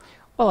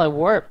 Well,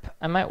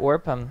 I might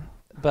warp them,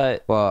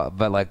 but Well,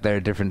 but like they're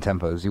different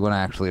tempos. You want to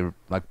actually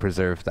like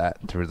preserve that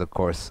through the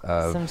course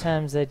of.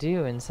 sometimes I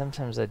do and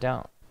sometimes I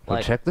don't. Well,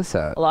 Like check this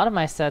out. a lot of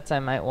my sets, I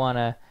might want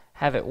to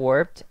have it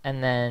warped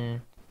and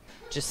then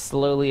just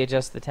slowly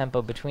adjust the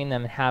tempo between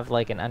them and have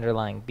like an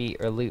underlying beat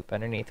or loop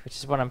underneath, which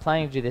is what I'm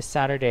planning to do this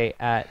Saturday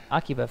at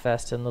Akiba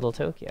Fest in Little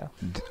Tokyo.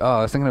 Oh,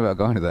 I was thinking about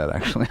going to that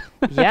actually.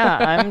 Yeah,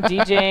 I'm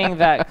DJing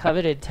that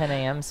coveted 10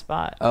 a.m.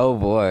 spot. Oh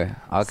boy,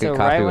 I'll So get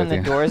coffee right when with the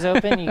you. doors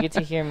open, you get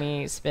to hear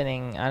me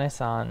spinning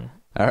Anisan.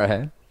 All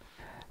right.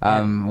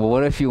 Well,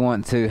 what if you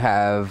want to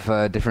have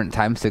a different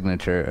time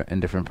signature in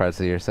different parts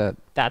of your set?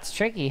 That's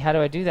tricky. How do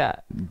I do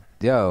that?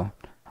 Yo,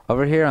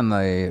 over here on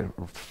the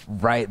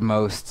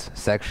rightmost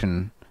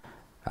section,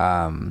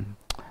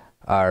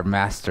 our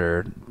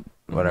master,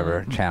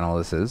 whatever channel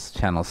this is,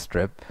 channel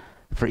strip,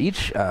 for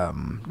each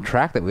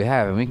track that we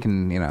have, and we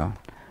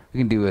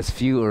can do as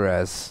few or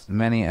as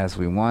many as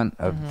we want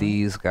of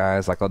these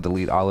guys. Like I'll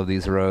delete all of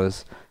these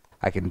rows.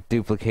 I can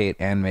duplicate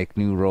and make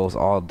new rows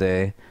all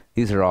day.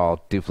 These are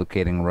all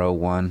duplicating row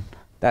 1.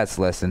 That's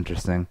less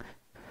interesting.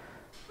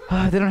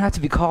 They don't have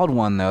to be called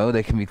 1 though.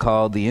 They can be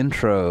called the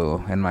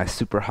intro and my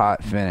super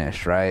hot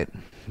finish, right?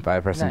 By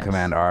pressing Nice.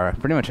 Command R.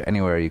 Pretty much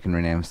anywhere you can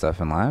rename stuff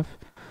in Live.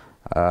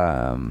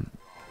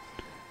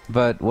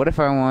 But what if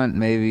I want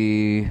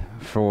maybe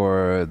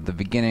for the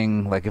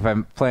beginning, like if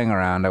I'm playing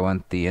around, I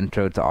want the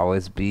intro to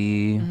always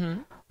be,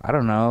 I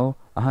don't know,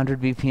 100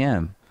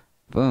 BPM.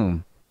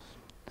 Boom.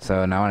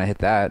 So now when I hit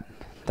that,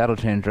 that'll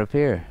change up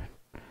here.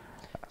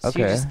 So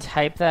Okay. you just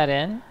type that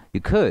in? You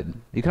could.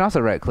 You can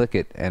also right-click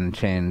it and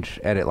change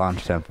edit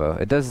launch tempo.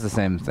 It does the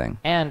same thing.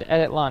 And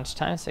edit launch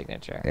time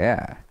signature.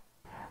 Yeah.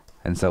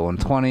 And so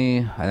 120,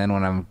 and then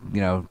when I'm,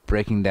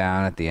 breaking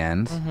down at the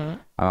end, Mm-hmm.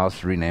 I'll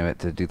also rename it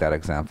to do that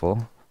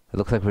example. It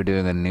looks like we're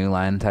doing a new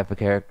line type of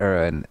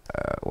character, or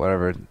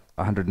whatever,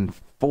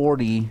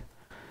 140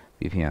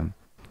 BPM.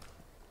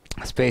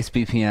 Space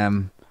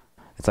BPM.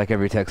 It's like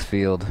every text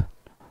field.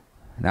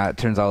 Now it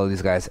turns all of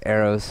these guys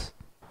arrows.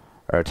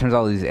 Or it turns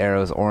all of these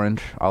arrows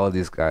orange. All of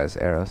these guys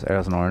arrows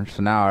and orange.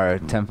 So now our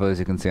tempo, as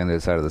you can see on the other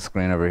side of the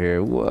screen over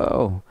here,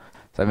 whoa.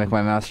 So I make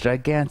my mouse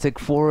gigantic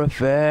for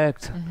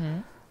effect.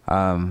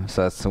 Mm-hmm.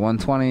 So that's to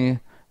 120.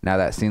 Now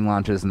that scene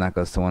launches and that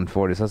goes to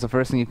 140. So that's the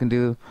first thing you can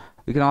do.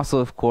 We can also,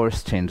 of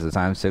course, change the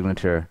time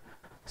signature.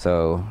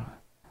 So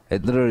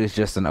it literally is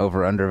just an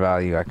over-under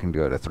value. I can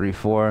go to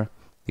 3/4.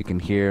 You can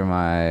hear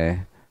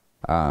my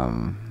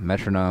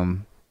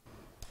metronome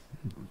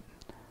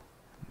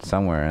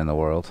somewhere in the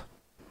world.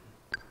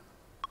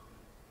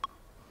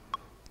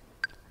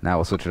 Now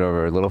we'll switch it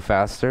over a little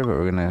faster, but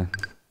we're gonna,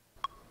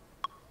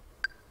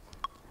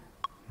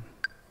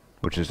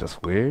 which is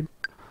just weird.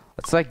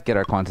 Let's like get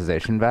our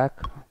quantization back.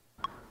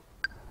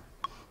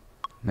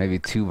 Maybe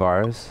 2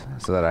 bars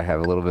so that I have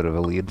a little bit of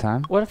a lead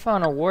time. What if I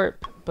want to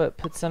warp but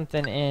put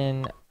something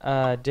in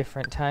a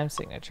different time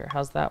signature?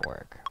 How's that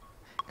work?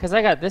 Because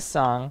I got this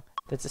song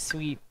that's a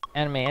sweet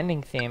anime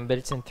ending theme, but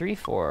it's in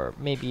 3/4,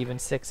 maybe even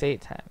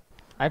 6/8 time.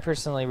 I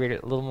personally read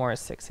it a little more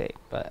as 6/8,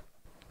 but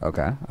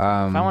Okay. if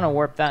I want to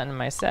warp that into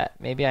my set,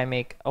 maybe I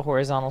make a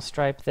horizontal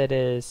stripe that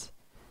is,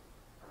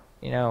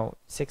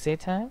 6/8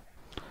 time.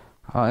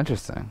 Oh,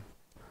 interesting.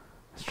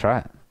 Let's try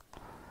it.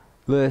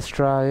 Let's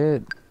try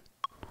it.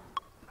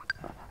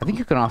 I think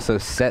you can also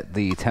set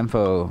the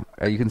tempo.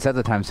 You can set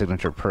the time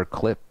signature per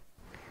clip.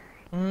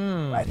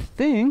 I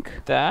think.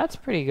 That's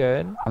pretty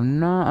good. I'm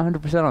not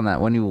 100% on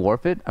that. When you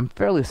warp it, I'm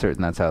fairly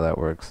certain that's how that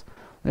works.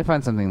 Let me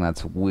find something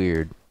that's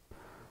weird. Do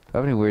I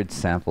have any weird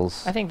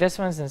samples? I think this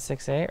one's in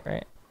 6/8,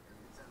 right?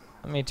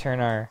 Let me turn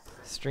our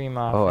stream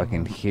off. Oh, I and-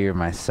 can hear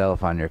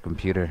myself on your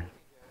computer.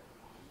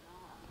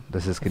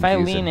 This is If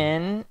confusing.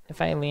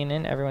 I lean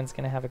in, everyone's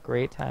gonna have a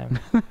great time.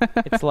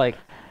 It's like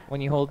when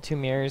you hold 2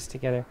 mirrors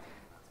together.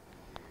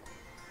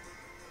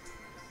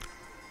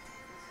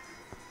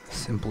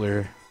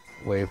 Simpler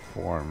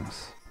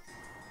waveforms.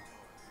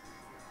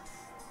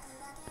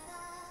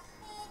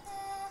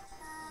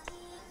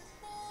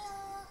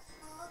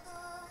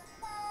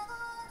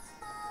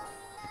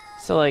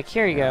 So like,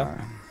 here you go.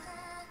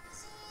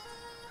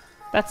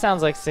 That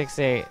sounds like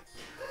 6/8.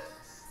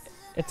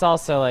 It's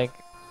also like,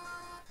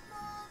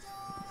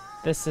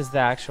 this is the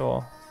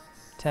actual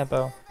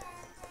tempo.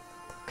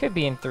 Could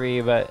be in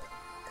 3, but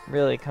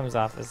really comes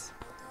off as.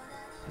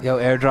 Yo,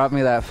 airdrop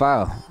me that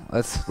file.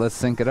 Let's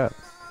sync it up.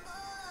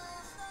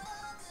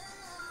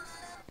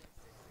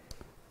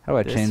 How do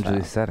I This change file.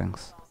 these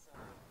settings?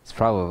 It's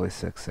probably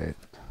 6/8.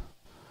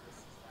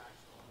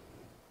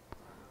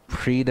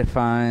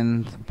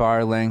 Predefined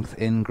bar length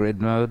in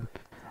grid mode.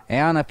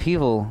 Aeon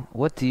upheaval.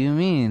 What do you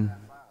mean?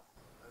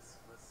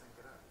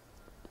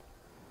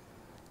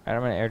 Alright,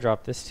 I'm gonna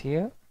airdrop this to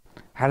you.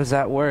 How does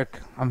that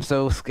work? I'm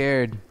so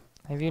scared.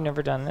 Have you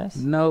never done this?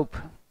 Nope.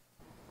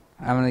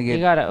 I'm gonna You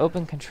get gotta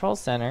open Control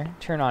Center,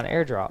 turn on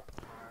airdrop.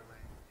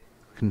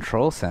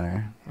 control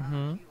center.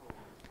 Mm-hmm.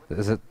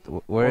 Is it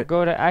where? Or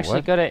go to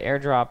what? go to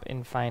airdrop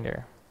in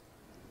Finder.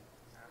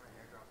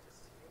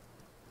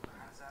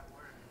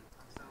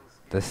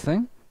 This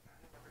thing?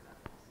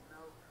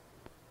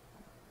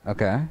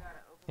 Okay.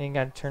 You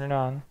gotta turn it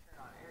on.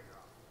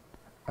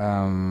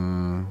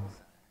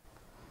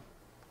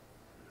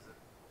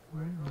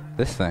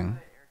 This thing.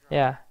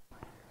 Yeah,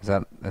 Is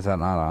that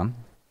not on?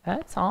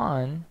 that's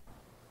on.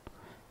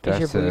 Do I Is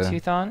your have to-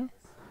 Bluetooth on?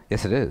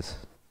 Yes, it is.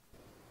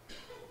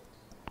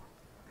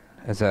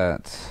 Is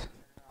that?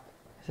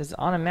 It says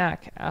on a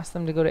Mac. Ask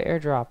them to go to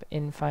airdrop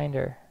in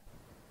Finder.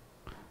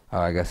 Oh,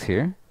 I guess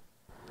here.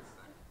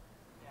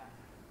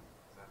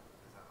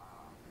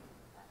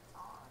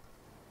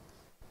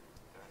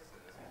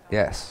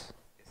 Yes,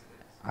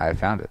 I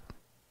found it.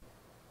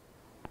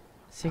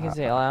 So you can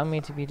say, allow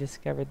me to be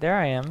discovered. There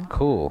I am.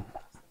 Cool.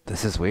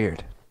 This is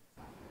weird.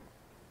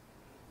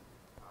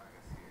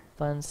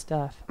 Fun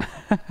stuff.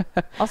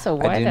 Also,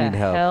 I why do the need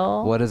help.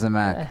 hell? What is a the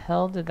Mac?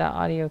 hell did that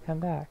audio come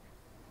back?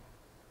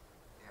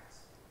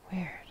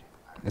 Weird.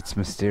 It's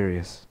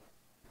mysterious.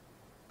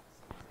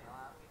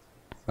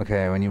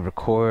 Okay, when you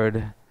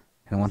record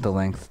and want the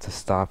length to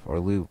stop or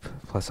loop,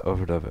 plus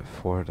overdub at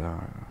 4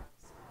 dollars.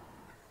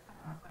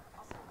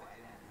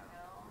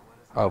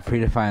 Oh,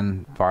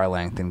 predefined bar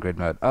length in grid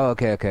mode. Oh,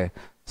 okay.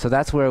 So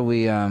that's where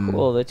we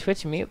Cool. The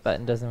Twitch mute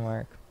button doesn't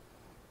work.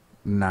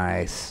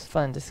 Nice.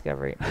 Fun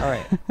discovery. All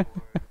right.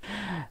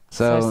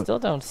 So I So still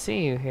don't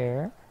see you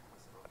here.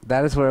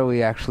 that is where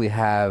we actually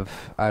have.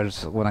 I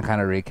just want to kind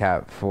of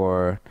recap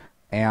for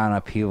Aeon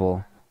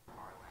Upheaval,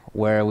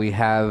 where we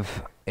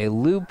have a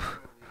loop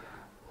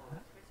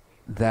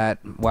that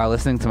while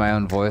listening to my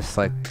own voice,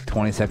 like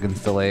 20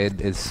 seconds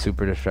delayed, is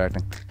super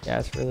distracting. Yeah,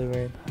 it's really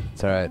weird.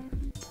 It's alright.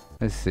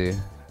 Let's see.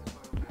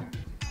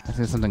 Let's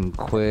do something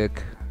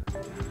quick.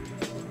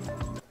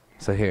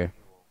 So here.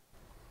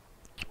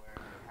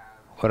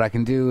 What I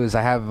can do is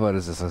I have, what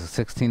is this, a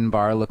 16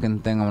 bar looking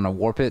thing. I'm going to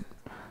warp it.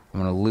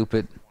 I'm going to loop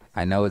it.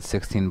 I know it's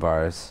 16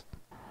 bars.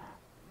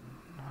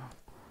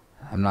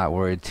 I'm not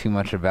worried too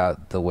much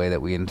about the way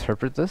that we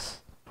interpret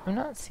this. I'm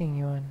not seeing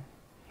you on.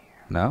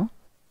 No?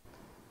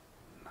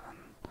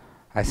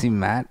 I see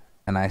Matt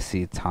and I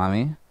see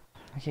Tommy.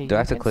 Okay, Do I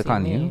have to can click see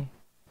on me. you?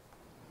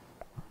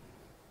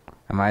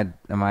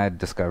 Am I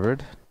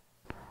discovered?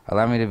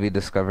 Allow me to be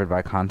discovered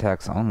by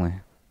contacts only.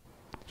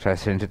 Should I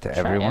change it to Try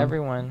everyone?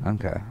 everyone.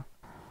 Okay.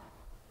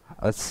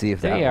 Let's see if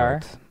There that you are.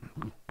 worked.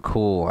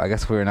 Cool. I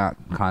guess we're not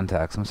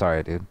contacts. I'm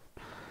sorry, dude.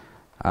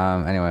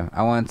 Anyway,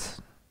 I want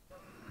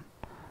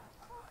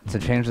to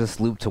change this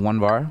loop to 1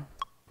 bar.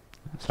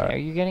 Okay, Sorry. are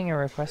you getting a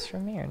request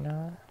from me or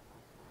not?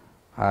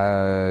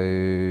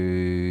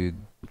 I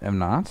am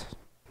not.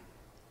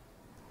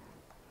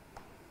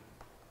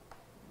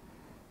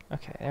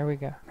 Okay, there we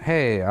go.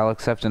 Hey, I'll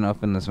accept and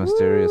open this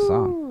mysterious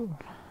song. Woo!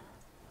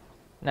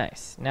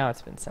 Nice. Now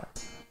it's been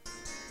sent.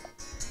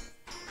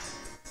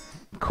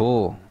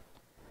 Cool.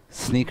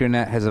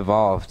 SneakerNet has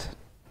evolved.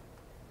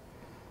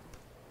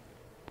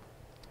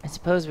 I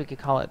suppose we could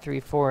call it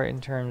 3/4 in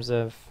terms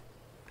of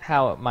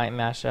how it might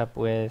mash up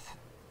with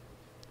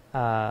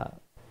other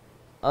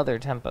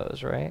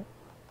tempos, right?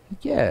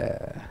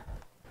 Yeah.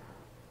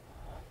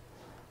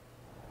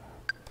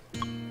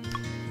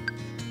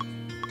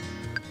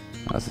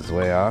 This is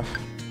way off.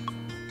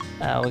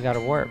 We got a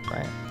warp,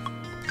 right?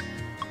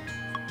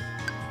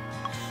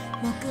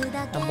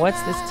 And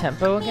what's this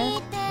tempo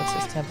again? What's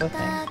this tempo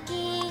thing?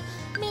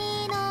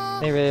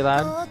 They really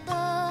loud?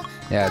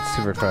 Yeah, it's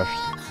super crushed.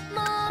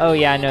 Oh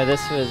yeah, no,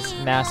 this was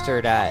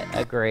mastered at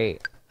a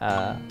great,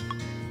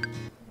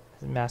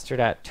 mastered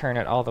at turn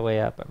it all the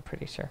way up, I'm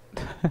pretty sure.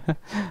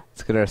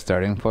 Let's get our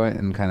starting point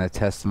and kind of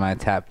test my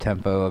tap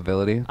tempo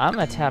ability. I'm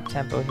a tap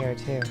tempo here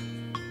too.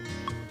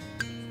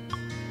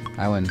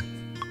 I win.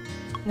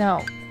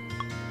 Now,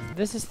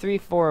 this is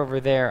 3/4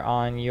 over there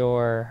on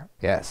your...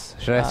 Yes.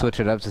 Should I switch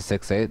it up to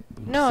 6/8?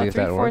 No, See if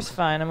that 3/4 is works?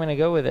 fine. I'm going to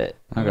go with it.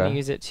 I'm going Okay. to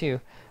use it too.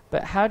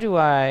 But how do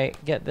I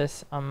get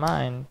this on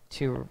mine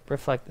to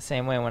reflect the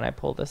same way when I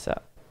pull this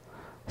up?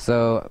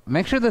 So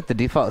make sure that the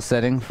default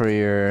setting for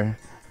your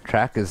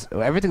track is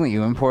everything that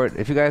you import.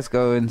 If you guys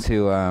go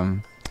into,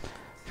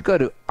 if you go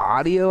to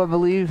audio, I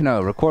believe,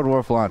 no, record,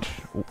 warp, launch.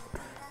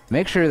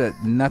 Make sure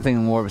that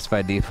nothing warps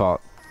by default.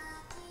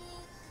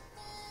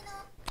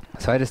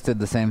 So I just did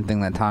the same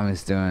thing that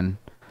Tommy's doing,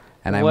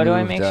 and what do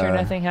I moved, make sure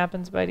nothing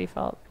happens by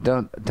default?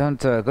 Don't go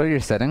to your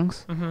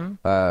settings,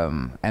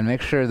 Mm-hmm. and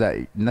make sure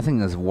that nothing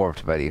is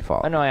warped by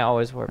default. Oh no, I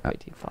always warp by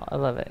default. I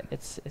love it.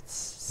 It's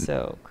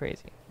so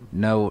crazy.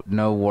 No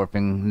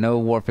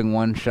warping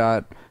one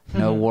shot,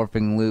 no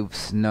warping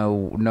loops,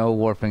 no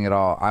warping at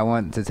all. I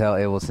want to tell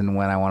Ableton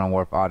when I want to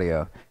warp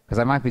audio, because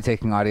I might be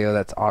taking audio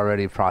that's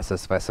already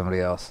processed by somebody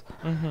else.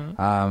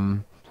 Mm-hmm.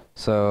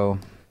 So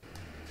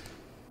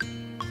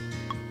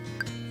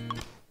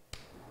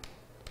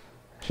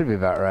should be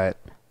about right.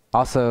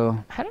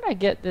 Also, How did I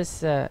get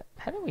this? How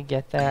did we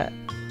get that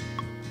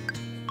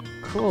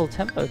cool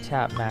tempo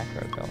tap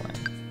macro going?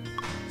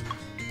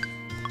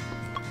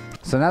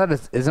 so now that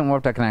it isn't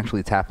warped, I can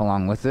actually tap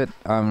along with it.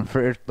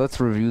 Let's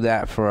review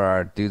that for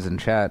our dudes in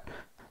chat.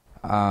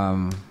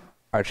 Our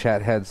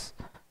chat heads.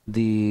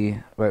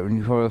 When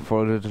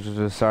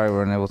you sorry,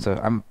 we're unable to.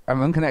 I'm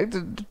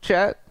unconnected to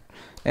chat.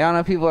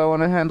 Ayana, people, I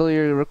want to handle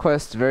your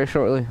requests very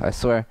shortly. I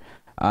swear.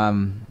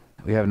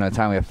 We have no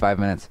time. We have 5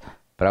 minutes.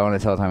 But I want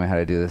to tell Tommy how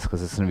to do this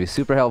because it's going to be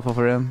super helpful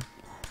for him.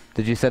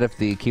 Did you set up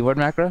the keyboard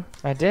macro?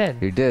 I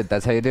did. You did.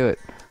 That's how you do it.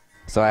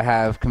 So I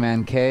have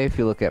Command K. If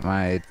you look at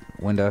my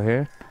window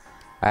here,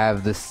 I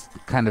have this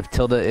kind of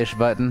tilde-ish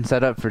button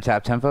set up for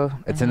tap tempo.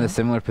 It's in a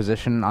similar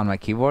position on my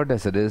keyboard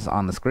as it is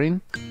on the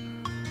screen.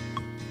 And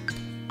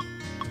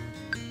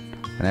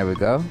there we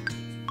go.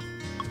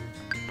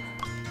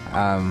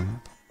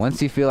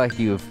 Once you feel like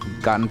you've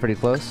gotten pretty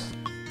close,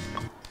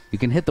 you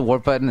can hit the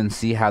warp button and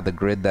see how the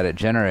grid that it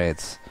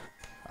generates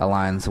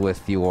aligns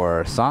with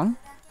your song.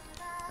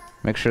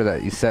 Make sure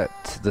that you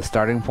set the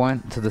starting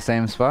point to the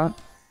same spot.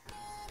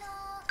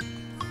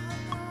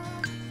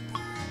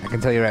 I can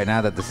tell you right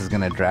now that this is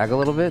going to drag a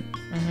little bit.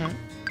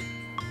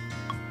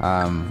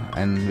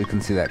 And we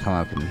can see that come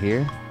up in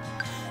here.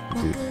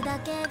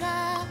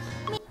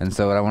 And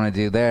so what I want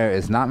to do there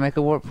is not make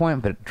a warp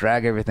point, but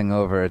drag everything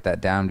over at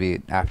that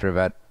downbeat after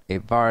about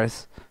 8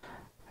 bars.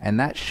 And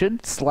that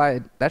should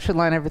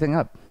line everything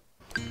up.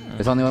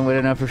 There's only one way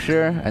to know for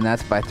sure, and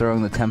that's by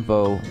throwing the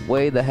tempo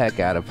way the heck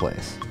out of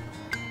place.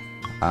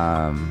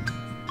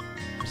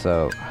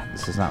 So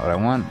this is not what I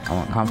want. I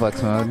want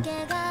complex mode.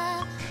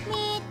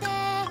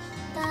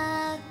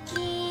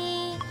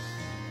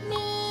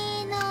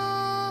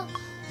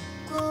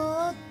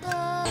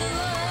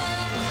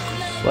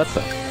 What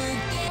the?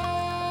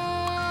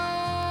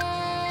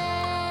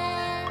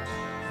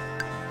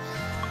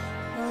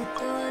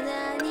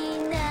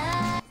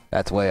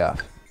 That's way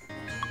off.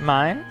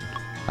 Mine?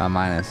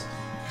 Mine is.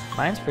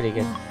 Mine's pretty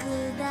good.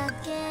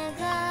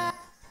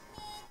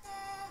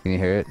 Can you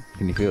hear it?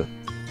 Can you feel it?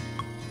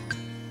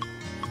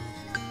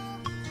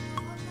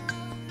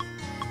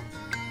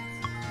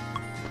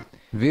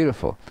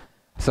 Beautiful.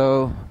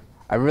 So,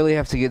 I really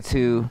have to get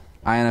to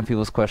Iana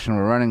People's question.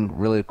 We're running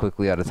really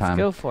quickly out of time. Let's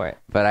go for it.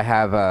 But I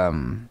have,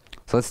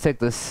 so let's take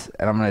this,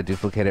 and I'm going to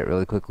duplicate it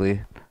really quickly.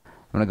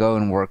 I'm going to go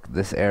and work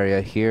this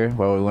area here,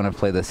 where we want to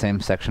play the same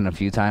section a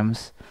few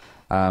times,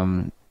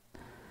 to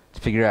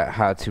figure out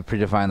how to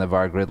predefine the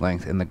bar grid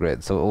length in the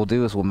grid. So what we'll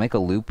do is we'll make a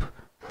loop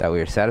that we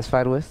are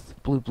satisfied with.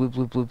 Bloop, bloop,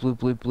 bloop, bloop, bloop,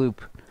 bloop, bloop.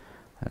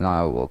 And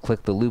I will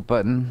click the loop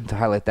button to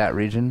highlight that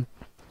region.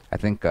 I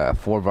think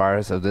 4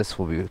 bars of this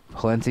will be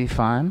plenty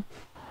fine.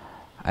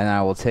 And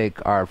I will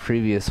take our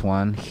previous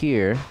one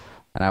here,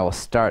 and I will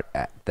start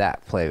at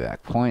that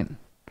playback point.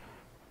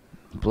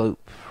 Bloop,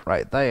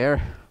 right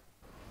there.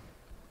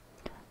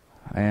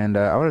 And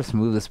I will just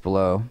move this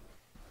below.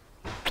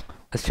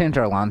 Let's change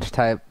our launch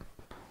type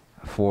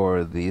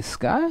for this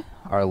guy,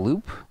 our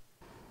loop.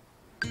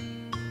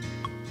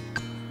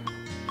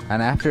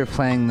 And after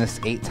playing this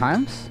 8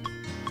 times,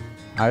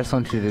 I just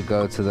want you to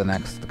go to the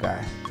next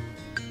guy.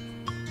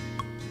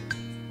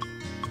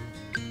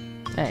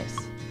 Nice.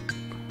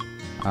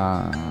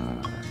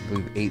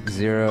 We've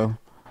 8-0.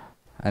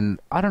 And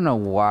I don't know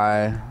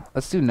why.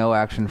 Let's do no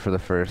action for the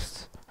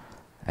first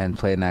and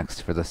play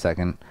next for the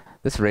second.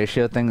 This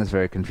ratio thing is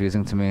very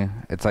confusing to me.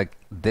 It's like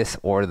this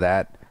or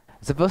that.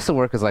 It's supposed to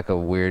work as like a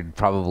weird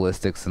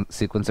probabilistic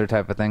sequencer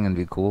type of thing and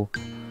be cool.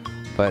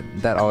 But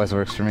that always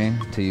works for me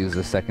to use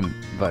the second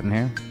button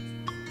here.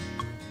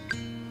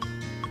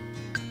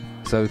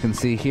 So we can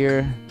see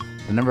here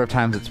the number of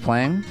times it's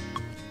playing.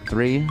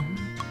 3.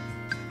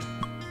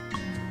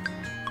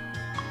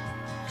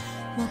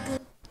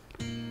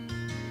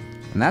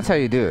 And that's how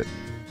you do it.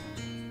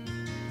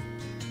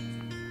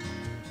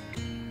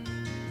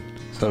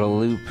 So it'll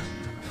loop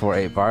for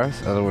 8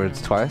 bars, in other words,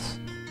 twice.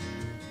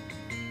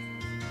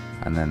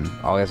 And then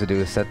all we have to do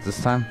is set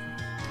this time.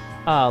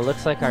 Oh,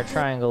 looks like our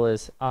triangle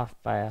is off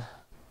by a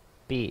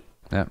beat.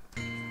 Yep.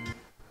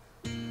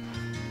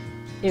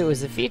 It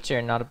was a feature,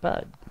 not a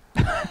bug.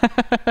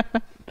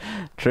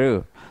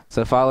 True.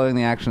 So following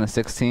the action of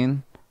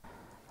 16,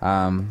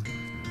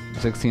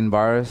 16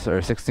 bars,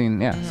 or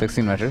 16, yeah,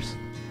 16 measures,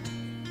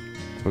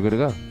 we're good to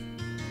go.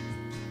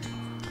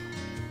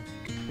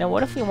 Now,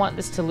 what if we want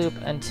this to loop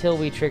until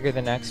we trigger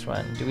the next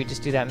one? Do we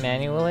just do that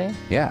manually?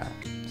 Yeah.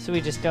 So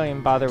we just don't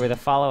even bother with a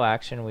follow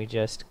action, we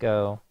just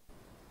go...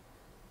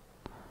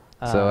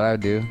 So what I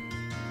would do...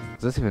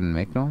 Does this even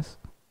make noise?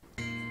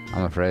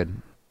 I'm afraid.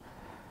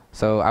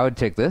 So I would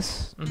take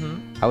this.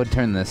 I would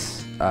turn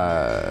this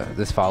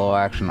this follow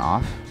action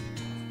off.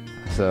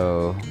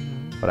 So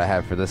what I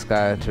have for this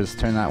guy, just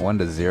turn that 1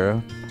 to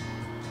 0.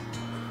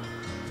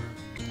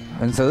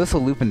 And so this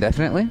will loop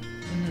indefinitely.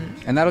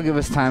 And that'll give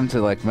us time to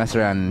like mess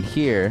around in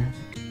here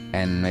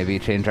and maybe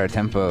change our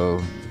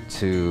tempo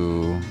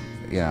to,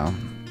 you know,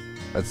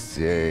 let's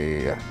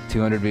say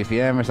 200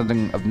 BPM or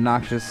something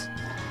obnoxious.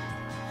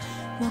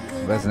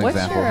 As an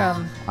example.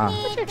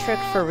 What's your trick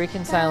for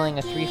reconciling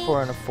a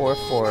 3/4 and a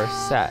 4/4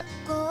 set?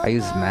 I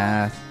use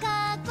math.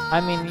 I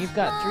mean, you've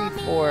got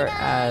 3/4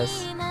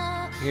 as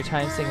your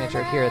time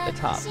signature here at the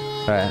top.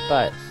 Right.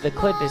 But the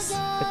clip is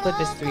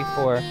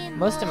 3/4.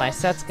 Most of my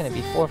set's going to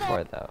be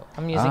 4/4 though.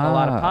 I'm using a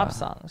lot of pop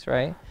songs,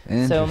 right?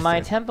 So my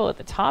tempo at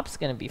the top's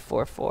going to be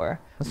 4/4.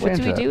 What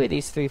do we do with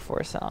these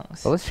 3/4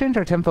 songs? Well, let's change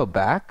our tempo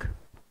back,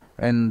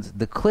 and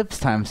the clip's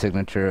time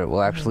signature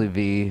will actually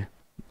be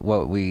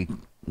what we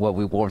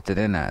warped it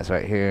in as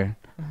right here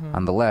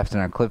on the left in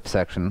our clip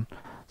section.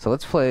 So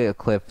let's play a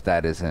clip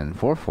that is in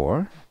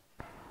 4/4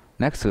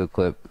 next to a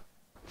clip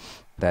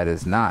that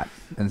is not,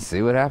 and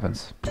see what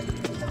happens.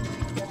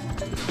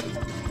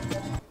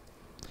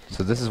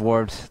 So this is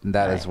warped, and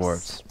that is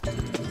warped.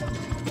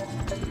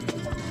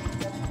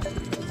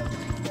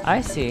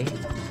 I see.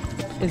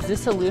 Is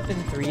this a loop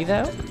in 3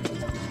 though?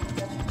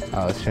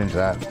 Oh, let's change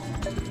that.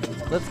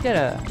 Let's get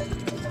a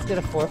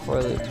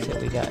 4/4 loop. See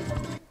what we got.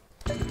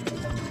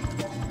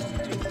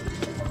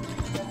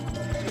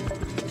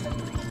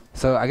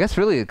 So I guess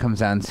really it comes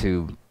down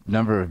to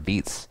number of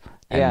beats,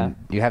 and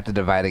you have to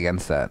divide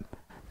against that.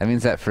 That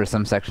means that for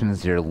some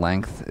sections your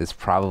length is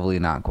probably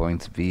not going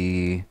to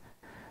be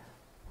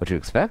what you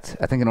expect.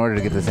 I think in order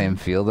to get the same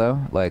feel though,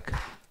 like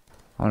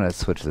I want to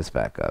switch this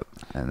back up,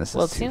 and this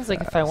Well, is it seems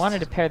like if I wanted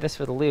to pair this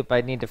with a loop,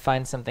 I'd need to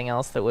find something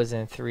else that was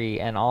in 3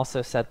 and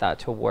also set that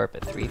to warp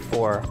at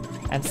 3/4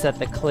 and set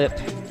the clip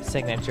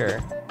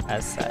signature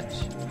as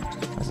such.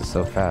 This is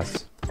so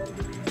fast.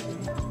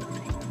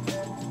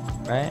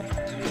 Right?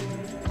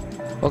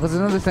 Well, because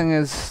another thing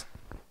is,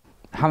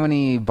 how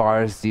many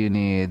bars do you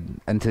need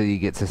until you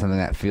get to something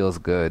that feels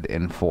good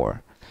in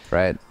 4,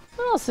 right?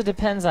 It also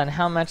depends on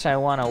how much I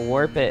want to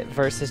warp it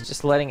versus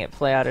just letting it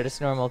play out at its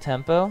normal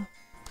tempo.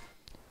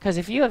 Because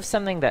if you have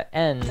something that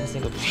ends,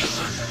 and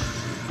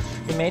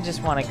you may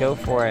just want to go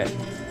for it.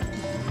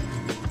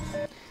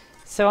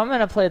 So I'm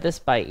gonna play this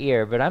by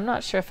ear, but I'm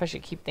not sure if I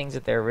should keep things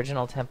at their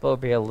original tempo or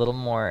be a little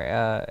more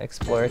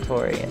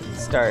exploratory and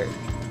start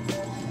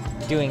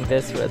doing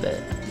this with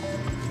it.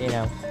 You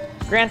know,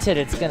 granted,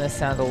 it's gonna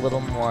sound a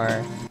little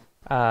more.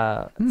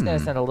 It's gonna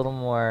sound a little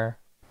more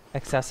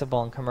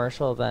accessible and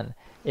commercial than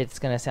it's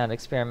gonna sound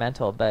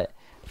experimental. But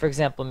for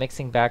example,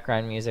 mixing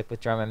background music with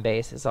drum and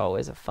bass is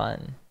always a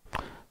fun.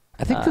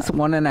 I think this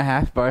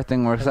 1.5 bar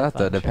thing works out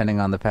though, function. depending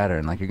on the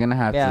pattern. Like you're gonna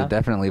have to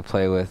definitely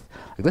play with.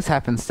 Like this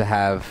happens to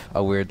have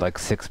a weird like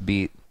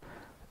 6-beat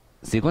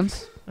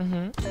sequence.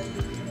 Are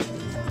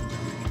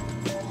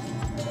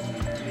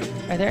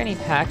there any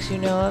packs you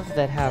know of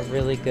that have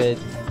really good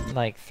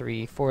like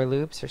 3/4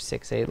 loops or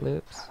 6/8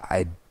 loops?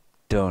 I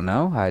don't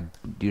know. I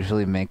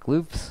usually make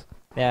loops,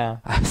 Yeah.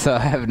 so I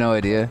have no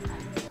idea.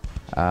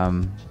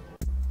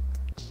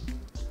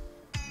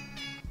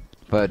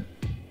 But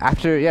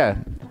after,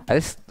 I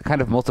just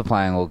kind of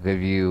multiplying will get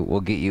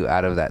you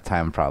out of that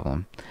time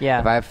problem. Yeah.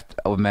 If I have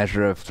a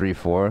measure of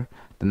 3/4,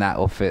 then that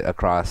will fit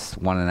across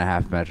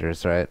 1.5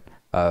 measures, right?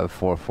 Of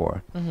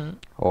 4/4.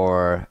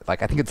 Or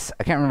like I can't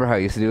remember how I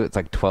used to do it. It's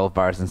like 12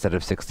 bars instead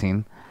of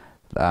 16.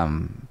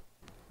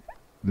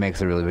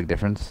 Makes a really big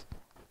difference.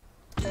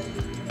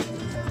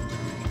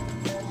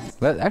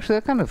 But actually,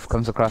 that kind of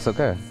comes across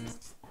okay.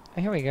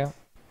 Oh, here we go.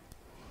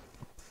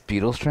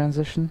 Beatles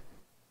transition.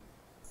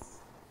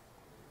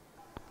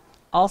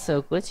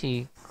 Also,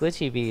 glitchy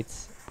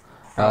beats.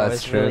 Oh, It's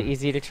that's true. really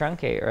easy to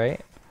truncate,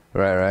 right?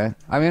 Right.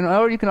 I mean,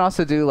 or you can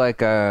also do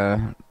like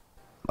a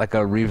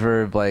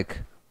reverb,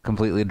 like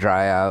completely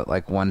dry out,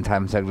 like one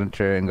time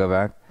signature and go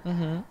back.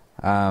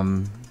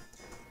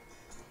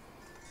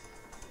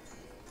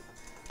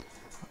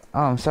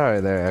 Oh, I'm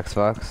sorry there,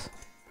 Xbox.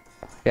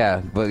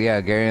 Yeah, but yeah,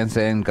 Garian's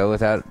saying go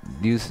without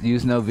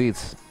use no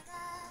beats.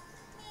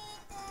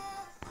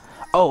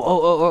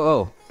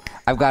 Oh!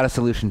 I've got a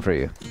solution for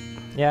you.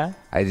 Yeah.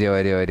 I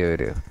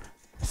do.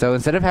 So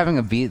instead of having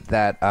a beat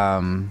that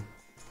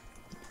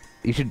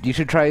you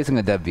should try using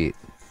a dub beat.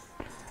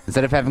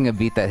 Instead of having a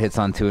beat that hits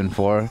on 2 and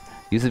 4,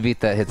 use a beat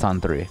that hits on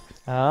 3.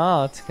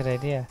 Oh, that's a good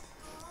idea.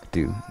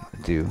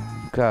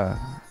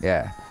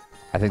 Yeah,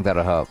 I think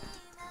that'll help.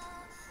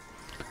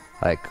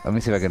 Like, let me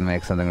see if I can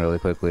make something really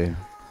quickly.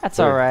 That's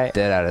all right.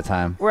 Dead out of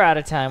time. We're out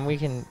of time. We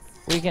can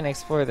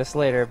explore this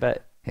later,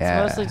 but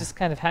Yeah. it's mostly just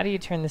kind of how do you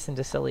turn this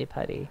into silly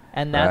putty,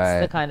 and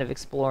that's the kind of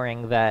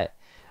exploring that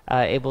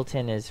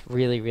Ableton is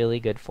really, really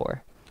good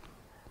for.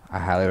 I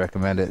highly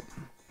recommend it.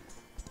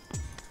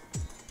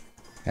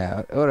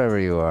 Yeah, whatever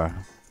you are.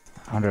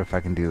 I wonder if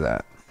I can do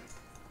that.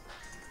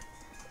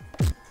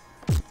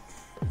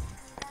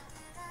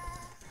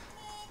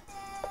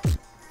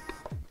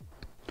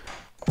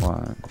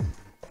 One.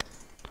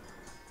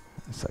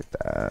 Just like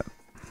that.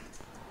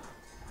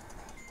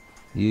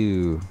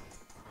 You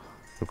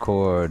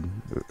record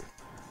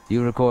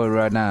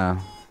right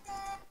now.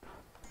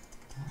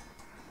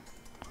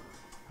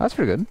 That's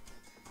pretty good.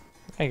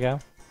 There you go.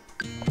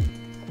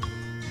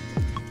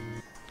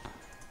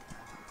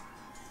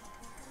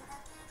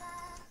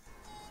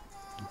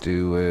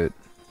 Do it.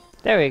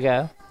 There we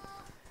go.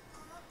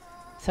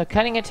 So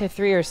cutting it to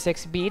 3 or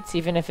 6 beats,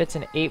 even if it's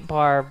an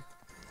 8-bar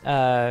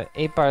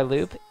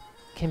loop,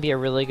 can be a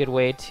really good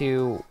way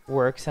to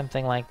work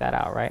something like that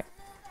out, right?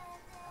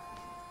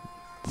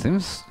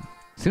 Seems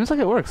like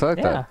it works. I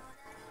like that.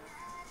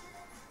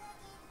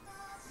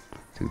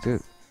 Toot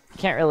toot. You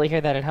can't really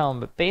hear that at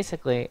home, but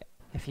basically,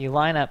 if you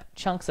line up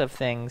chunks of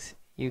things,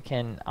 you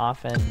can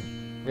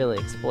often really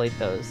exploit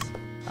those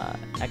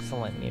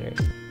excellent meters.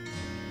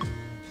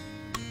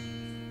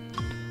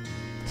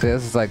 So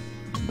this is like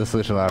the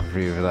solution I'll offer for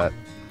you for that.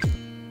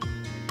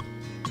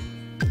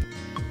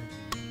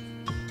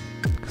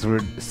 Because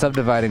we're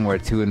subdividing where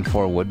 2 and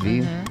 4 would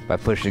be by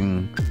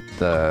pushing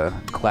the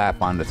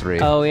clap onto 3.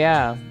 Oh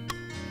yeah.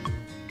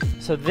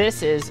 So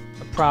this is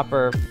a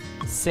proper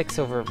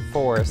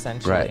 6/4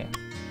 essentially. Right.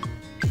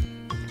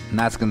 And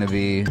that's going to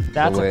be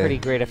That's a pretty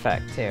great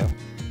effect too.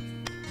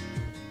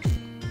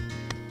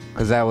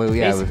 Because that way,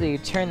 yeah. Basically, you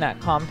turn that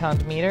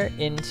compound meter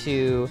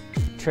into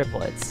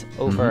triplets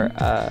over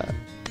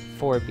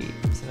 4 beat,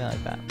 something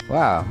like that.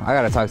 Wow, I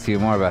gotta talk to you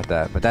more about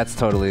that. But that's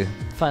totally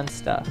Fun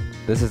stuff.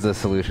 This is the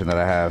solution that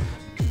I have.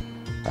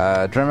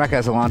 Drum rack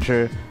as a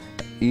launcher.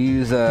 You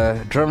use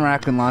drum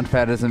rack and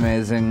launchpad is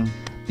amazing.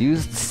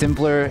 Use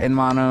simpler in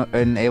mono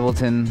in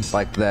Ableton,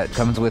 like that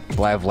comes with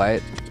live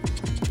light.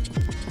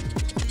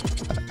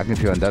 I can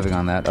feel on dubbing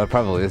on that. Oh, it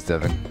probably is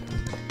dubbing.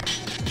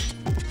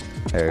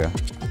 There you go.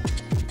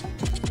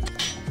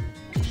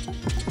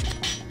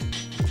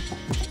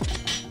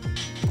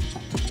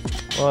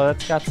 Well,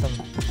 that's got some.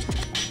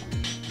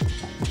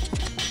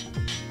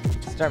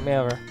 Start me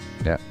over.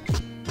 Yeah.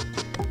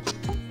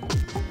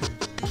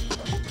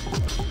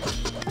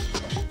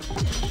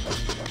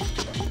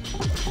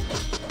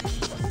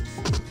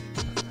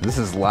 This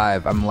is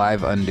live. I'm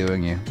live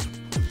undoing you.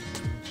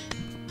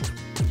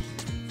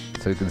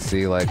 So you can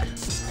see, like...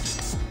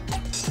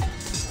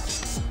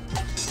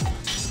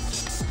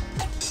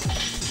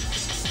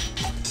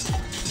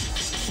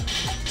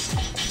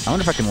 I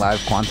wonder if I can live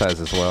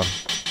quantize as well.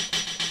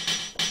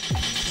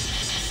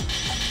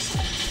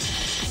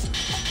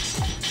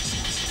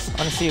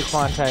 want to see you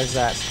quantize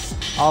that.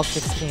 All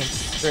 16ths,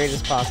 straight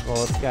as possible.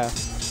 Let's go.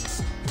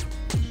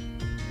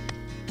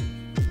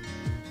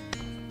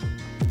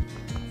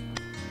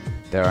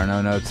 There are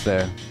no notes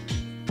there.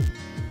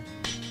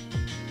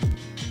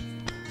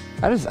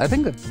 I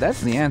think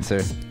that's the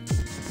answer.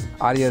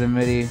 Audio to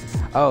MIDI.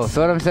 Oh,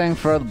 so what I'm saying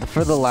for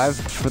the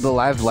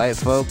live light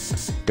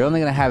folks, you're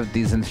only gonna have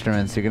these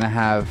instruments. You're gonna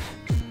have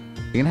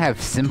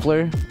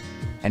simpler,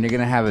 and you're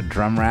gonna have a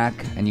drum rack,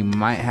 and you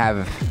might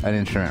have an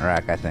instrument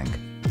rack, I think.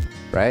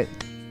 Right?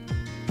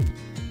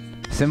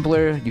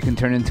 Simpler, you can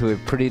turn into a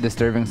pretty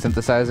disturbing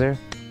synthesizer,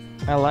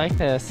 I like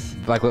this.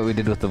 like what we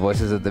did with the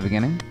voices at the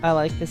beginning. I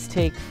like this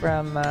take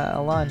from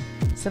Alon.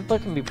 Simpler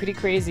can be pretty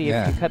crazy.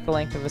 Yeah. If you cut the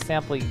length of a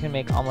sample, you can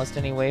make almost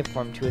any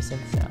waveform to a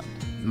synth sound.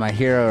 My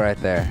hero right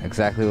there,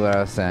 exactly what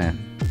I was saying.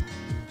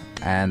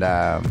 And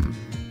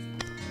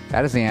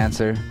that is the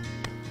answer.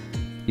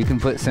 You can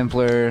put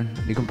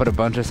a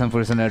bunch of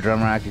simplers in a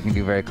drum rack. You can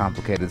do very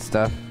complicated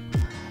stuff.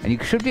 And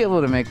you should be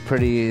able to make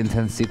pretty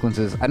intense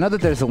sequences. I know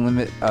that there's a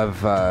limit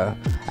of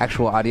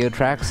actual audio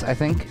tracks, I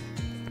think.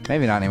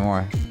 Maybe not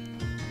anymore.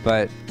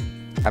 But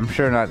I'm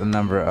sure not the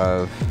number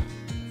of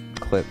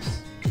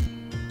clips.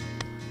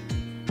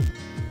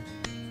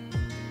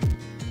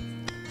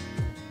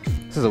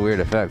 This is a weird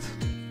effect.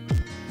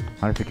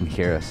 I wonder if you can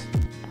hear us.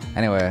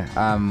 Anyway,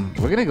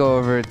 we're gonna go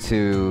over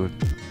to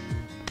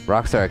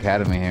Rockstar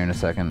Academy here in a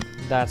second.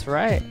 That's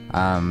right.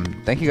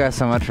 Thank you guys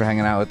so much for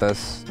hanging out with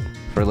us,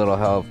 for a little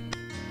help.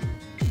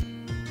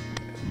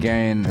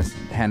 Garion is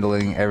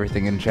handling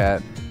everything in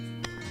chat.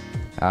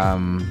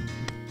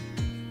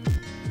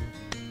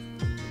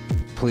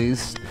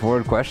 Please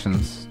forward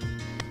questions.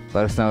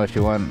 Let us know what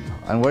you want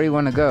and where you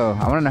want to go.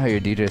 I want to know how your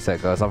DJ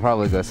set goes. I'll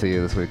probably go see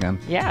you this weekend.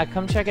 Yeah,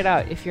 come check it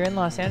out. If you're in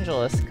Los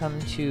Angeles, come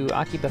to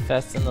Akiba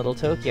Fest in Little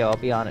Tokyo. I'll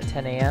be on at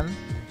 10 a.m.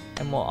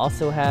 And we'll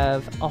also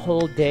have a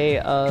whole day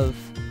of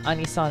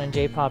Anisan and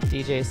J-pop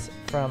DJs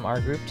from our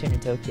group tune in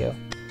Tokyo.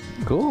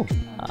 Cool.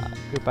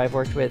 Group I've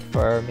worked with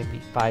for maybe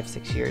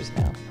 5-6 years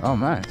now. Oh,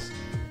 nice.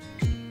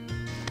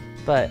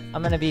 But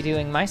I'm going to be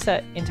doing my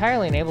set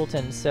entirely in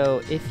Ableton,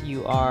 so if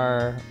you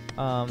are...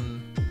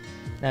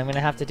 I'm going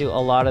to have to do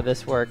a lot of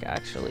this work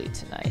actually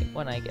tonight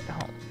when I get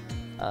home.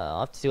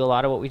 I'll have to do a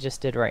lot of what we just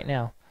did right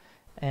now.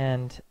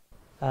 And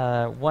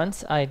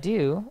once I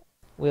do,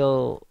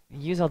 we'll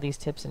use all these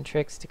tips and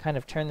tricks to kind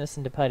of turn this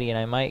into putty, and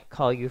I might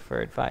call you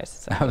for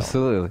advice.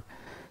 Absolutely.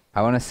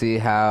 I want to see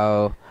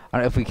how...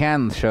 if we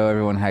can show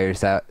everyone how your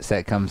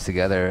set comes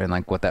together and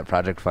like what that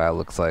project file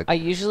looks like. I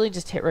usually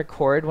just hit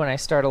record when I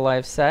start a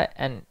live set,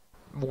 and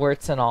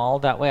warts and all,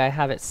 that way I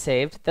have it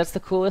saved. That's the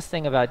coolest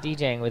thing about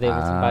DJing with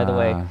Ableton, by the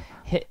way.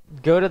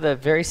 Go to the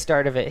very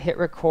start of it, hit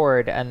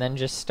record, and then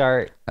just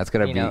start. That's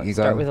gonna be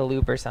start with a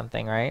loop or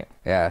something, right?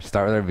 Yeah,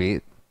 start with a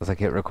beat. Let's like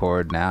hit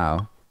record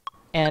now.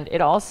 And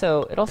it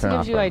also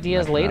gives you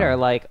ideas later,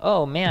 like,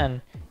 oh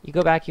man, you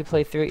go back, you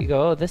play through it, you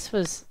go, oh, this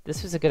was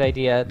a good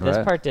idea. This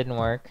part didn't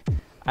work.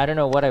 I don't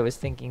know what I was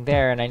thinking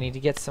there, and I need to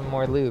get some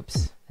more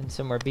loops and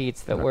some more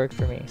beats that work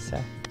for me.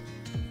 So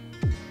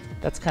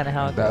that's kind of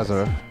how it goes.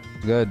 That was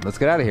good. Let's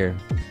get out of here.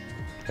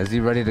 Is he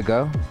ready to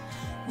go?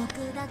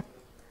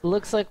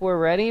 Looks like we're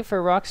ready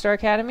for Rockstar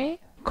Academy.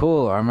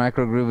 Cool. Our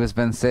microgroove has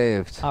been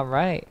saved. All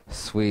right.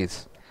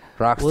 Sweet.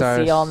 Rockstars. We'll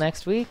see y'all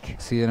next week.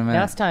 See you in a minute.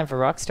 Now it's time for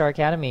Rockstar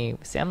Academy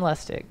with Sam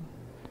Lustig.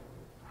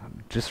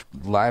 Just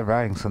live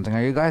writing something.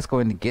 Are you guys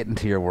going to get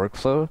into your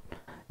workflow?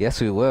 Yes,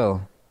 we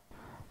will.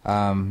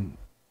 I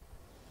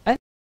think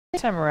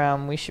this time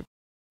around we should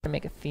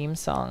make a theme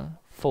song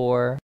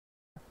for.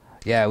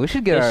 Yeah, we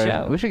should get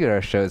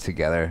our show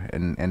together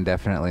and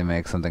definitely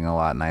make something a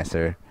lot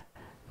nicer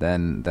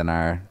than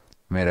our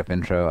made up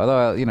intro.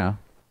 Although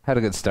had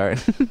a good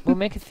start. We'll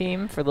make a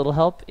theme for Little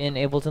Help in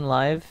Ableton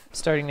Live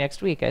starting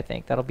next week. I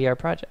think that'll be our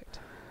project.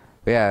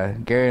 Yeah,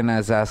 Garion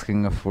is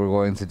asking if we're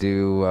going to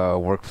do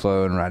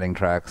workflow and writing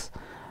tracks.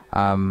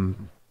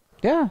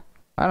 Yeah,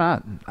 why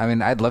not? I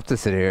mean, I'd love to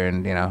sit here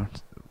and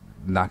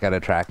knock out a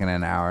track in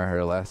an hour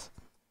or less.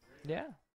 Yeah.